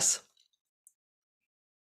ingress.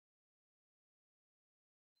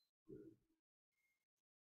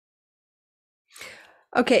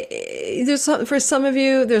 Okay, for some of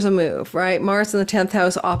you, there's a move, right? Mars in the 10th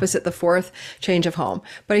house opposite the 4th, change of home.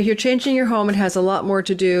 But if you're changing your home, it has a lot more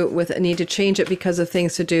to do with a need to change it because of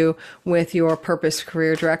things to do with your purpose,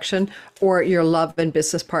 career direction, or your love and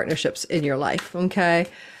business partnerships in your life, okay?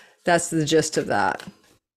 That's the gist of that.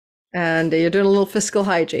 And you're doing a little fiscal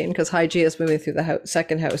hygiene because hygiene is moving through the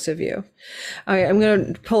second house of you. All right, I'm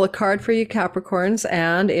going to pull a card for you, Capricorns,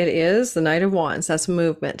 and it is the Knight of Wands. That's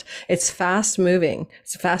movement. It's fast moving.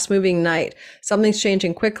 It's a fast moving night. Something's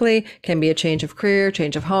changing quickly. Can be a change of career,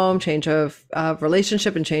 change of home, change of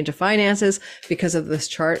relationship, and change of finances. Because of this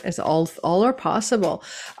chart, it's all are possible.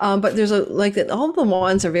 But there's all the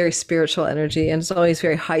wands are very spiritual energy, and it's always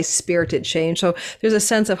very high spirited change. So there's a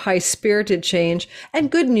sense of high spirited change and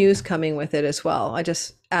good news coming with it as well. I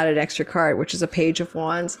just added an extra card, which is a Page of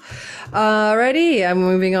Wands. Alrighty, I'm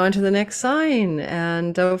moving on to the next sign.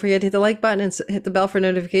 And don't forget to hit the like button and hit the bell for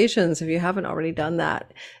notifications if you haven't already done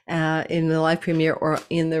that in the live premiere or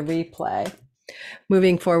in the replay.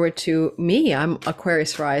 Moving forward to me, I'm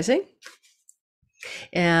Aquarius rising.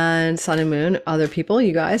 And Sun and Moon, other people,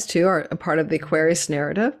 you guys too, are a part of the Aquarius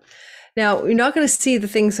narrative. Now, you're not going to see the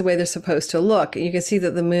things the way they're supposed to look. You can see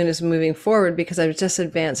that the moon is moving forward because I was just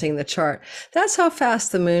advancing the chart. That's how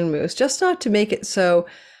fast the moon moves, just not to make it so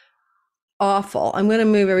awful. I'm going to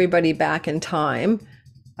move everybody back in time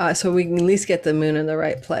so we can at least get the moon in the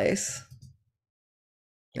right place.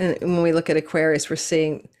 And when we look at Aquarius, we're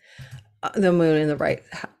seeing the moon in the right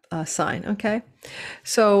sign. Okay.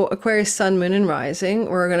 So Aquarius, sun, moon, and rising,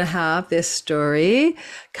 we're going to have this story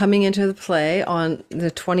coming into the play on the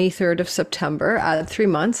 23rd of September at 3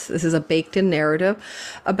 months. This is a baked in narrative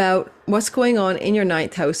about what's going on in your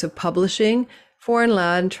ninth house of publishing, foreign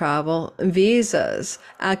land travel, visas,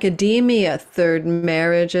 academia, third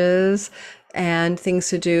marriages, and things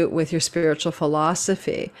to do with your spiritual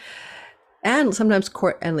philosophy, and sometimes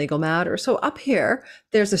court and legal matters. So up here,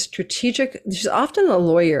 there's a strategic, there's often a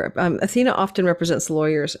lawyer. Athena often represents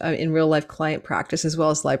lawyers in real life client practice, as well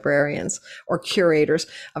as librarians or curators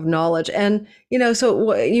of knowledge. And, you know,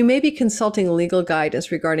 so you may be consulting legal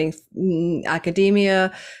guidance regarding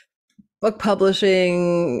academia, book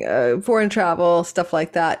publishing, foreign travel, stuff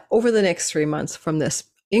like that over the next 3 months from this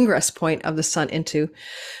ingress point of the sun into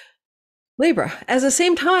Libra. At the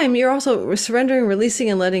same time, you're also surrendering, releasing,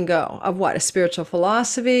 and letting go of what? A spiritual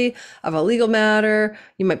philosophy, of a legal matter.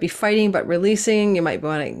 You might be fighting, but releasing. You might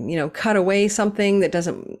want to, you know, cut away something that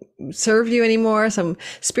doesn't serve you anymore, some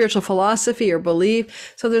spiritual philosophy or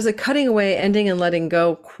belief. So there's a cutting away, ending, and letting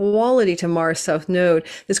go quality to Mars South Node.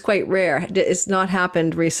 It's quite rare. It's not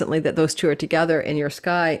happened recently that those two are together in your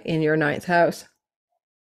sky, in your ninth house.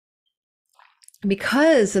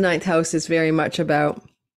 Because the ninth house is very much about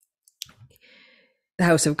the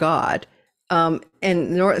house of God.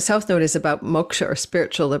 And South Node is about moksha or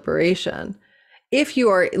spiritual liberation. If you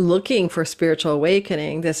are looking for spiritual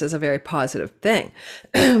awakening, this is a very positive thing.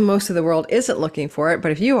 Most of the world isn't looking for it,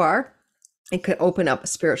 but if you are, it could open up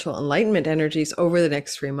spiritual enlightenment energies over the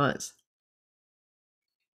next 3 months.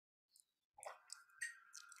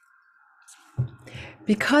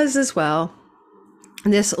 Because as well,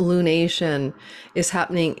 this lunation is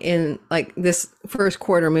happening in, like, this first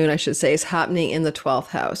quarter moon, I should say, is happening in the 12th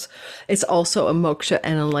house. It's also a moksha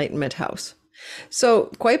and enlightenment house. So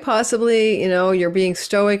quite possibly, you know, you're being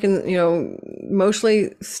stoic and, you know,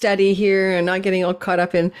 emotionally steady here and not getting all caught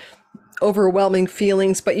up in overwhelming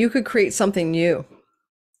feelings, but you could create something new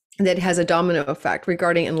that has a domino effect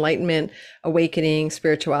regarding enlightenment, awakening,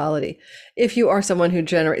 spirituality. If you are someone who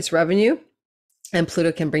generates revenue, and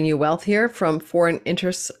Pluto can bring you wealth here from foreign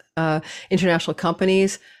international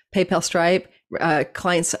companies, PayPal, Stripe,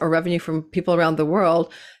 clients or revenue from people around the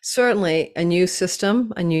world. Certainly a new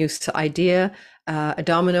system, a new idea, a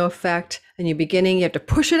domino effect, a new beginning. You have to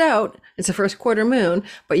push it out. It's a first quarter moon,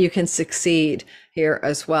 but you can succeed here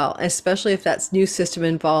as well, especially if that new system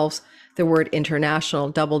involves the word international.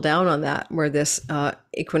 Double down on that, where this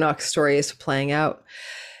equinox story is playing out.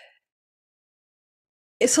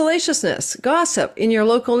 Salaciousness, gossip in your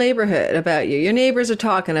local neighborhood about you. Your neighbors are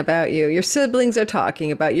talking about you. Your siblings are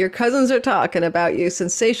talking about you. Your cousins are talking about you.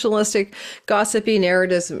 Sensationalistic, gossipy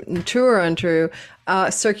narratives, true or untrue,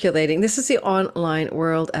 circulating. This is the online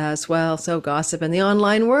world as well. So gossip in the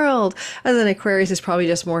online world. As an Aquarius is probably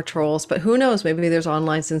just more trolls, but who knows? Maybe there's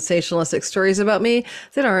online sensationalistic stories about me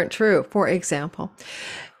that aren't true, for example.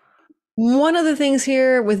 One of the things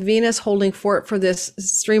here with Venus holding fort for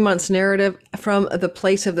this 3 months narrative from the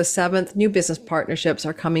place of the 7th, new business partnerships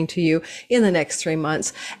are coming to you in the next 3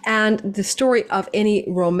 months, and the story of any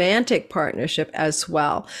romantic partnership as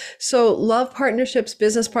well. So love partnerships,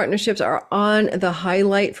 business partnerships are on the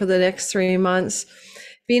highlight for the next 3 months.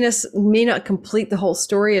 Venus may not complete the whole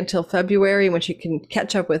story until February when she can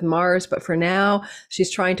catch up with Mars, but for now,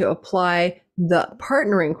 she's trying to apply the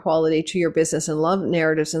partnering quality to your business and love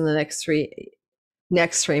narratives in the next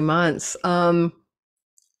three months. And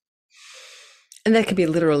that could be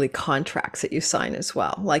literally contracts that you sign as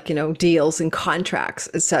well, like, you know, deals and contracts,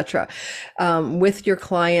 etc., with your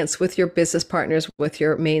clients, with your business partners, with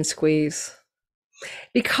your main squeeze.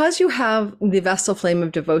 Because you have the Vessle flame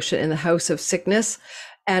of devotion in the house of sickness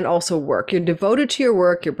and also work. You're devoted to your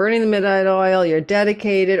work, you're burning the midnight oil, you're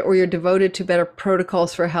dedicated, or you're devoted to better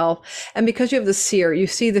protocols for health. And because you have the seer, you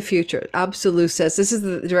see the future. Absolus says this is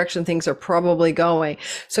the direction things are probably going.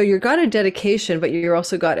 So you've got a dedication, but you're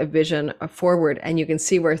also got a vision forward, and you can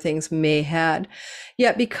see where things may head.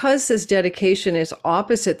 Yet because this dedication is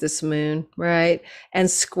opposite this moon, right,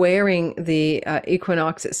 and squaring the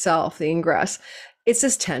equinox itself, the ingress, it's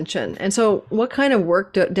this tension. And so what kind of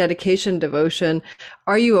work, dedication, devotion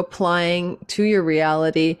are you applying to your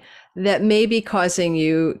reality that may be causing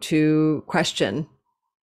you to question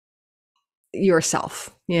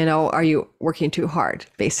yourself? You know, are you working too hard,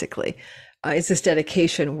 basically? Is this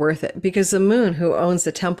dedication worth it? Because the moon, who owns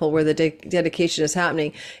the temple where the dedication is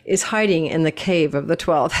happening, is hiding in the cave of the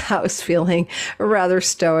 12th house, feeling rather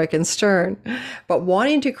stoic and stern, but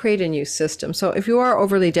wanting to create a new system. So if you are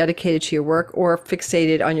overly dedicated to your work or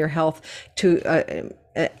fixated on your health to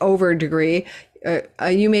over degree,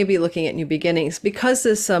 you may be looking at new beginnings. Because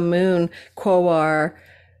this moon, Quaoar,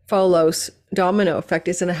 Follows domino effect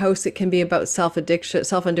is in a house that can be about self-addiction,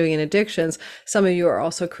 self-undoing and addictions. Some of you are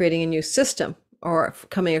also creating a new system or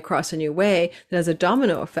coming across a new way that has a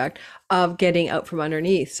domino effect of getting out from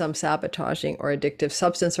underneath some sabotaging or addictive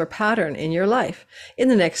substance or pattern in your life in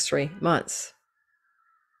the next 3 months.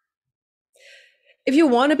 If you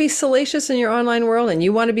want to be salacious in your online world and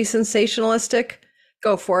you want to be sensationalistic,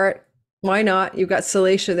 go for it. Why not? You've got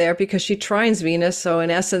Salacia there because she trines Venus. So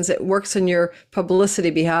in essence, it works on your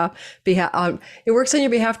publicity behalf. It works on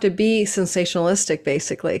your behalf to be sensationalistic,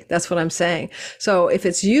 basically. That's what I'm saying. So if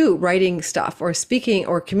it's you writing stuff or speaking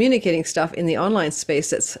or communicating stuff in the online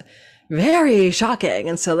space that's very shocking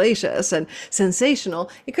and salacious and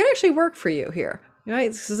sensational, it could actually work for you here,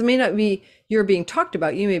 right? Because it may not be you're being talked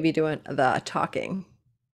about. You may be doing the talking.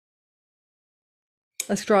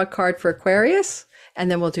 Let's draw a card for Aquarius. And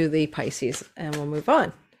then we'll do the Pisces and we'll move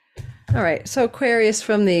on. All right, so Aquarius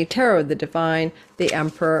from the Tarot, the Divine, the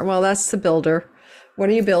Emperor. Well, that's the builder. What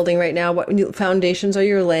are you building right now? What foundations are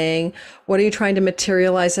you laying? What are you trying to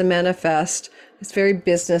materialize and manifest? It's very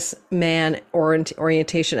businessman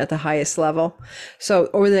orientation at the highest level. So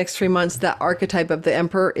over the next 3 months, that archetype of the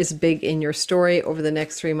Emperor is big in your story. Over the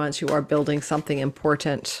next 3 months, you are building something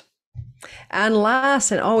important. And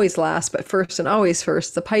last and always last, but first and always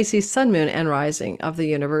first, the Pisces sun, moon, and rising of the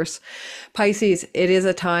universe. Pisces, it is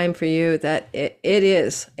a time for you that it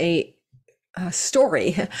is a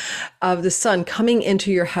story of the sun coming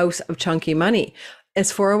into your house of chunky money.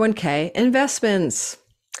 It's 401k, investments,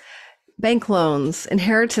 bank loans,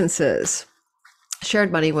 inheritances,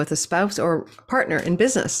 shared money with a spouse or partner in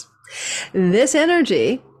business. This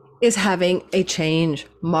energy is having a change.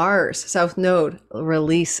 Mars, South Node,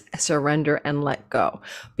 release, surrender, and let go.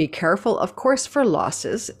 Be careful, of course, for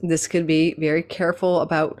losses. This could be very careful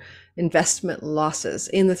about investment losses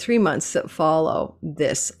in the 3 months that follow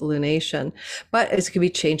this lunation. But it could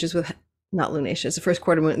be changes with, not lunation, it's the first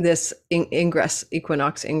quarter moon, this ingress,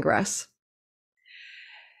 equinox ingress.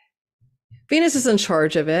 Venus is in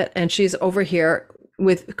charge of it, and she's over here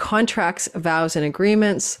with contracts, vows, and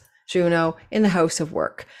agreements. Juno in the house of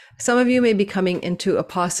work. Some of you may be coming into a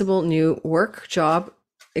possible new work, job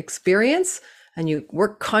experience, a new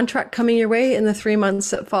work contract coming your way in the 3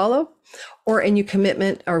 months that follow, or a new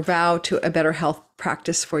commitment or vow to a better health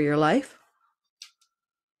practice for your life.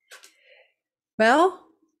 Well,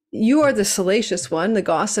 you are the salacious one. The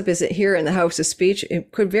gossip isn't here in the house of speech.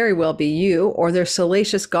 It could very well be you, or there's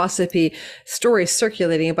salacious, gossipy stories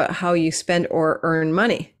circulating about how you spend or earn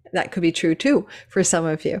money. That could be true too for some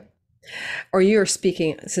of you. Or you're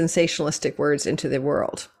speaking sensationalistic words into the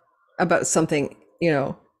world about something,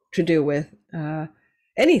 to do with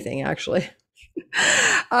anything, actually.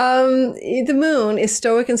 The moon is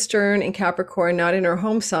stoic and stern in Capricorn, not in her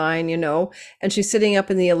home sign, and she's sitting up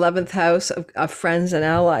in the 11th house of friends and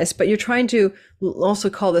allies. But you're trying to also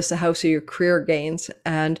call this a house of your career gains,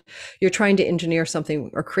 and you're trying to engineer something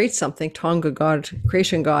or create something, Tonga God,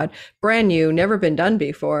 creation God, brand new, never been done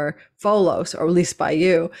before, Folos, or at least by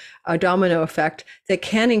you, a domino effect that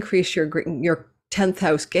can increase your 10th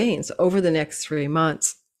house gains over the next 3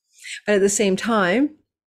 months. But at the same time,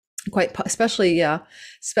 especially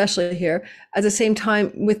here, at the same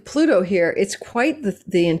time with Pluto here, it's quite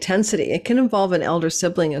the intensity. It can involve an elder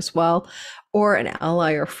sibling as well, or an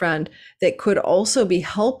ally or friend that could also be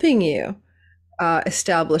helping you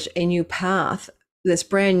establish a new path that's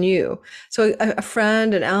brand new. So a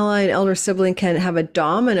friend, an ally, an elder sibling can have a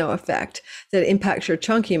domino effect that impacts your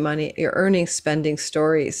chunky money, your earning, spending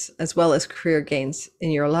stories, as well as career gains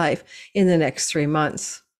in your life in the next 3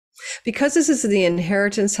 months. Because this is the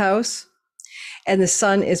inheritance house, and the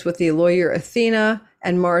sun is with the lawyer Athena,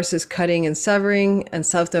 and Mars is cutting and severing, and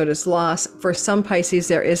South Node is loss. For some Pisces,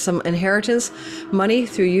 there is some inheritance money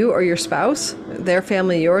through you or your spouse, their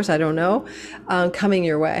family, yours, I don't know, coming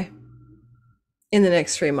your way in the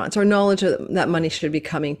next 3 months, or knowledge of that money should be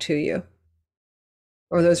coming to you,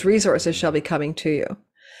 or those resources shall be coming to you.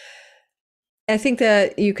 I think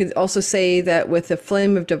that you could also say that with the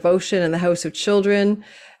flame of devotion and the house of children,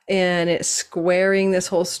 and it's squaring this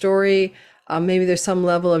whole story, maybe there's some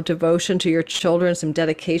level of devotion to your children, some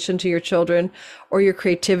dedication to your children, or your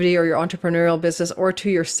creativity, or your entrepreneurial business, or to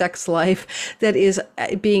your sex life that is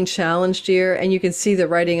being challenged here. And you can see the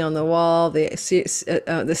writing on the wall. The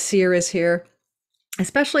seer is here.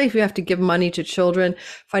 especially if you have to give money to children,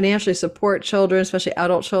 financially support children, especially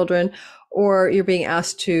adult children, or you're being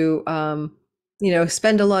asked to,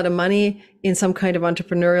 spend a lot of money in some kind of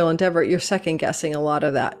entrepreneurial endeavor. You're second guessing a lot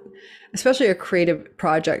of that, especially a creative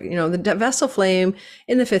project. The Vessle flame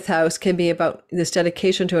in the 5th house can be about this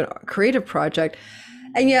dedication to a creative project,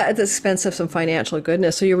 and yet at the expense of some financial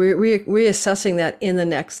goodness. So you're reassessing that in the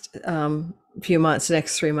next few months, the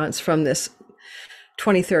next 3 months from this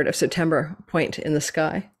 23rd of September point in the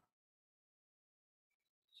sky.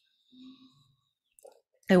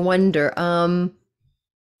 I wonder,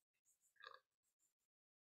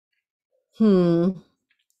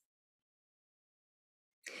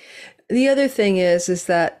 the other thing is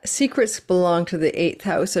that secrets belong to the 8th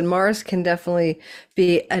house, and Mars can definitely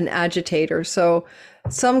be an agitator. So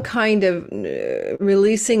some kind of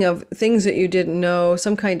releasing of things that you didn't know,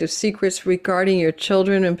 some kind of secrets regarding your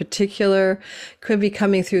children in particular could be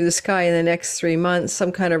coming through the sky in the next 3 months,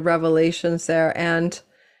 some kind of revelations there. And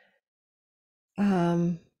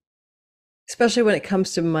especially when it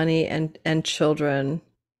comes to money and children.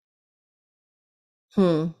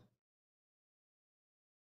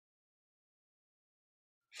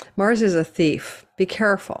 Mars is a thief. Be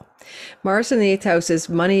careful. Mars in the 8th house is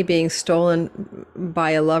money being stolen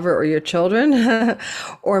by a lover or your children,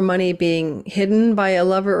 or money being hidden by a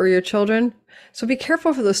lover or your children. So be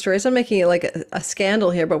careful for those stories. I'm making it like a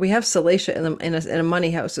scandal here, but we have Salacia in a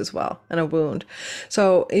money house as well, and a wound.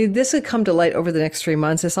 So this could come to light over the next 3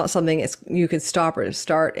 months. It's not something you could stop or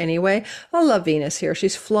start anyway. I love Venus here.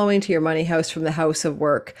 She's flowing to your money house from the house of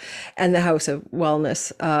work and the house of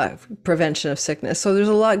wellness, prevention of sickness. So there's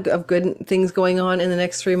a lot of good things going on in the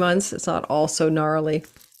next 3 months. It's not all so gnarly.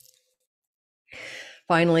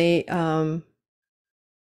 Finally,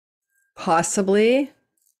 possibly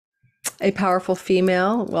a powerful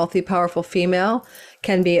female, wealthy, powerful female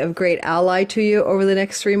can be a great ally to you over the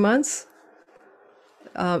next 3 months,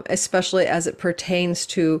 especially as it pertains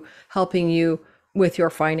to helping you with your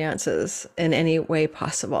finances in any way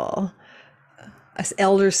possible. An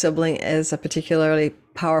elder sibling is a particularly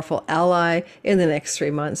powerful ally in the next 3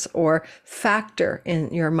 months, or factor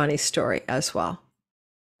in your money story as well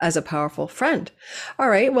as a powerful friend. All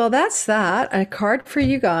right, well, that's that. A card for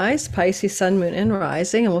you guys, Pisces, Sun, Moon, and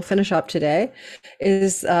Rising, and we'll finish up today,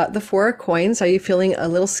 is the 4 of Coins. Are you feeling a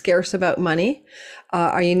little scarce about money?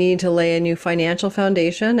 Are you needing to lay a new financial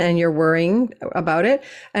foundation and you're worrying about it?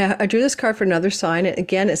 I drew this card for another sign.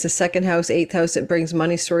 Again, it's the 2nd house, 8th house. It brings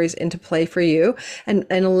money stories into play for you. And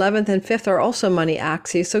 11th and 5th are also money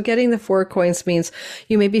axes. So getting the 4 of Coins means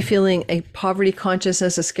you may be feeling a poverty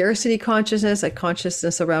consciousness, a scarcity consciousness, a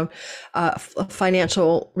consciousness around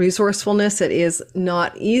financial resourcefulness that is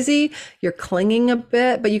not easy. You're clinging a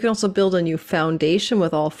bit, but you can also build a new foundation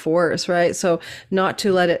with all 4s, right? So not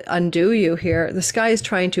to let it undo you here. The sky is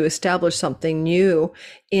trying to establish something new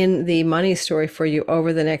in the money story for you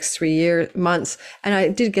over the next 3 months. And I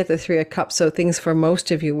did get the 3 of Cups, so things for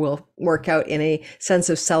most of you will work out in a sense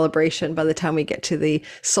of celebration by the time we get to the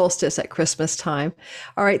solstice at Christmas time.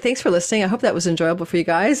 All right, thanks for listening. I hope that was enjoyable for you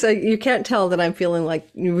guys. You can't tell that I'm feeling like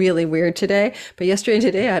really weird today, but yesterday and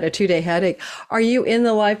today I had a 2-day headache. Are you in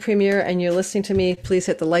the live premiere and you're listening to me? Please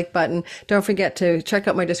hit the like button. Don't forget to check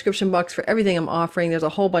out my description box for everything I'm offering. There's a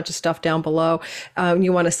whole bunch of stuff down below.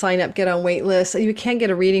 You want to sign up, get on wait list. You can't get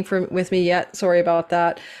a reading with me yet. Sorry about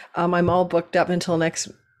that. I'm all booked up until next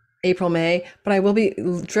April, May, but I will be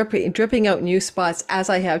dripping out new spots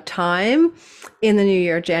as I have time in the new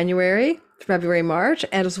year, January, February, March,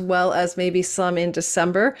 as well as maybe some in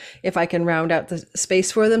December if I can round out the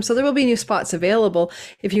space for them. So there will be new spots available.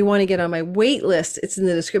 If you want to get on my wait list, it's in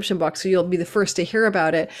the description box. So you'll be the first to hear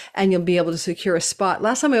about it and you'll be able to secure a spot.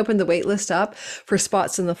 Last time I opened the wait list up for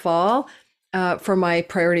spots in the fall, for my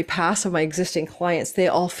priority pass of my existing clients, they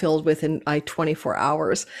all filled within 24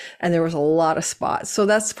 hours, and there was a lot of spots. So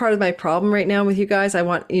that's part of my problem right now with you guys. I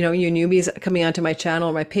want, you newbies coming onto my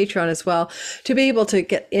channel, my Patreon as well, to be able to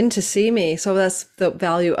get in to see me. So that's the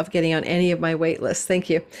value of getting on any of my wait lists. Thank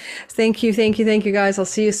you. Thank you. Thank you. Thank you, guys. I'll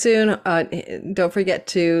see you soon. Don't forget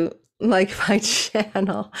to like my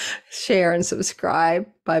channel, share, and subscribe.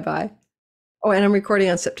 Bye-bye. Oh, and I'm recording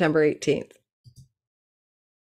on September 18th.